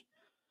crazy.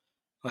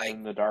 Like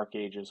in the Dark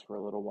Ages for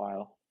a little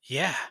while.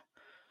 Yeah.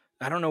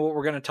 I don't know what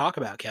we're going to talk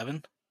about,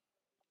 Kevin.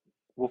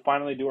 We'll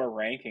finally do our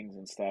rankings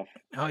and stuff.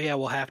 Oh, yeah,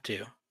 we'll have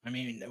to. I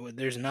mean,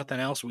 there's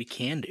nothing else we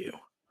can do.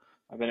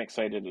 I've been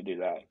excited to do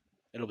that.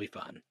 It'll be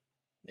fun.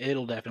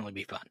 It'll definitely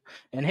be fun.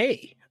 And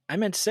hey, I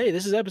meant to say,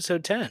 this is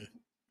episode 10.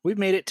 We've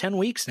made it 10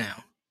 weeks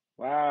now.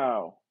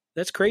 Wow.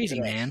 That's crazy,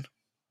 man.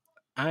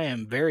 I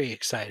am very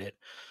excited.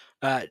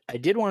 I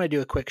did want to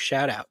do a quick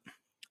shout out.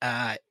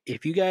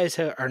 If you guys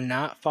are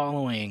not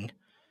following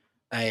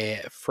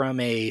From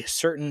a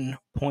Certain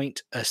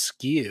Point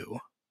Askew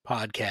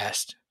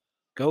podcast,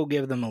 go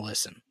give them a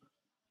listen.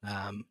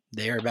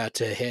 They are about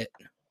to hit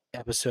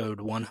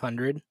episode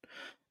 100,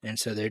 and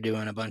so they're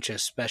doing a bunch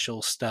of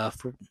special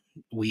stuff.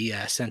 We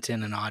sent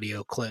in an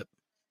audio clip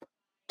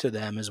to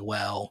them as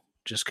well,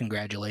 just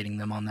congratulating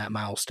them on that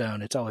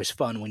milestone. It's always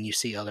fun when you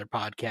see other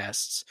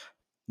podcasts,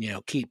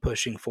 keep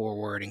pushing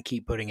forward and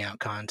keep putting out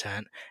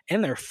content.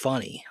 And they're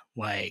funny.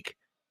 Like,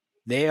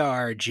 they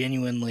are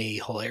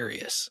genuinely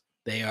hilarious.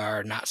 They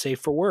are not safe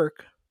for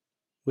work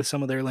with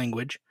some of their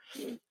language,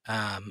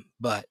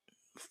 but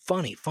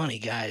funny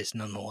guys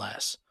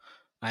nonetheless.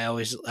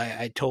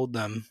 I told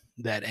them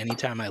that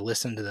anytime I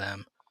listen to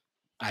them,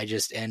 I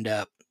just end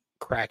up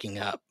cracking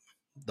up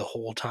the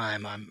whole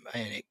time. And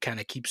it kind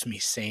of keeps me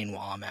sane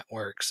while I'm at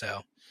work.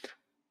 So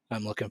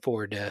I'm looking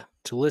forward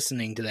to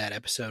listening to that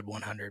episode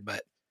 100.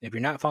 But if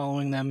you're not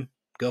following them,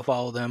 go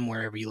follow them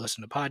wherever you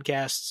listen to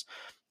podcasts.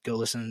 Go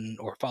listen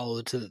or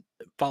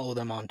follow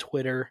them on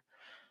Twitter.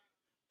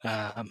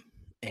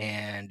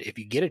 And if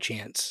you get a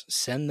chance,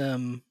 send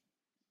them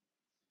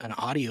an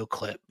audio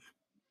clip,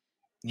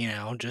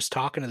 just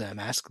talking to them,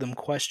 ask them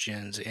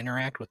questions,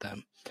 interact with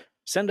them.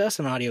 Send us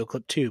an audio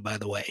clip too, by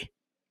the way.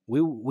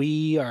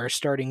 We are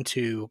starting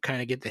to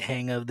kind of get the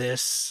hang of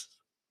this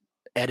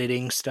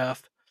editing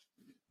stuff.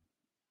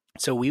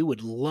 So we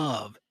would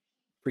love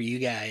for you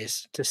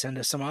guys to send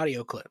us some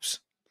audio clips.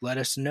 Let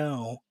us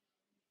know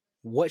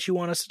what you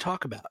want us to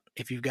talk about.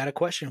 If you've got a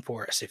question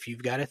for us, if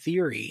you've got a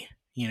theory,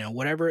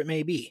 whatever it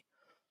may be,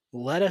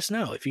 let us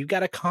know. If you've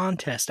got a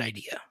contest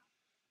idea,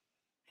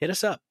 hit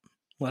us up.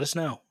 Let us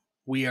know.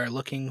 We are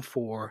looking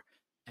for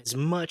as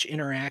much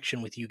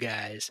interaction with you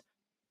guys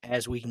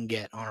as we can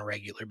get on a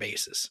regular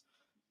basis.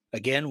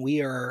 Again,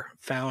 we are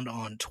found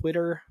on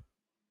Twitter,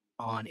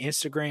 on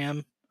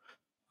Instagram,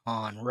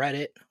 on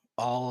Reddit.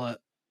 All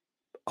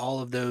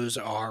of those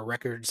are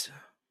Records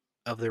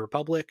of the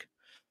Republic.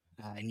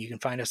 And you can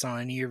find us on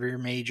any of your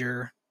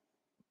major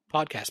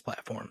podcast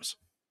platforms.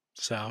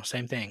 So,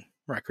 same thing,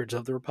 Records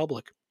of the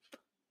Republic.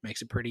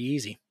 Makes it pretty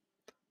easy.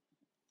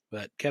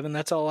 But, Kevin,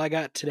 that's all I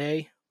got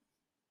today.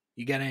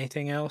 You got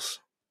anything else?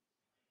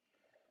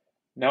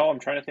 No, I'm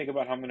trying to think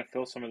about how I'm going to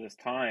fill some of this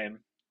time.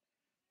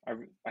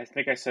 I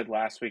think I said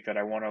last week that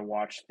I want to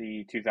watch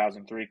the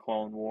 2003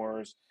 Clone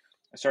Wars.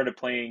 I started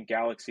playing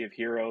Galaxy of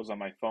Heroes on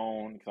my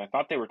phone because I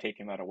thought they were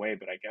taking that away,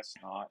 but I guess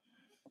not.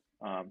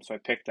 So I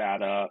picked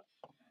that up.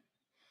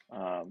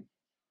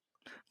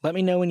 Let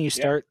me know when you Yeah.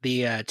 start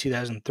the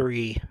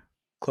 2003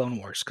 Clone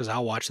Wars, because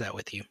I'll watch that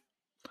with you.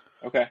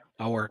 Okay.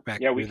 I'll work back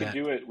Yeah, we through could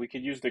that. do it. We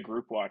could use the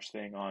group watch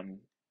thing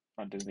on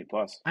Disney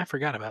Plus. I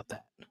forgot about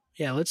that.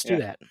 Yeah, let's do Yeah.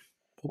 that.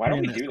 We'll Why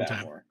don't plan we that do that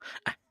sometime. more?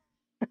 I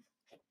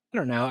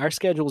don't know. Our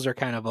schedules are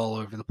kind of all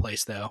over the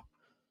place, though.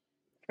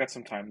 I've got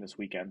some time this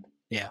weekend.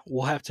 Yeah,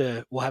 we'll have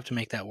to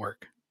make that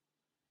work.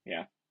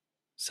 Yeah.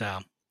 So,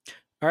 all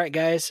right,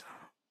 guys.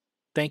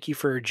 Thank you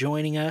for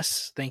joining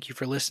us. Thank you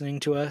for listening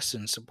to us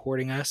and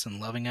supporting us and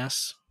loving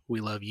us. We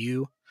love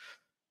you.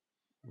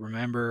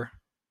 Remember,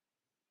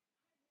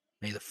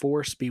 may the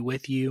Force be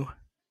with you,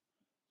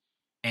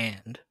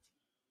 and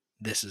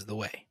this is the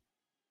way.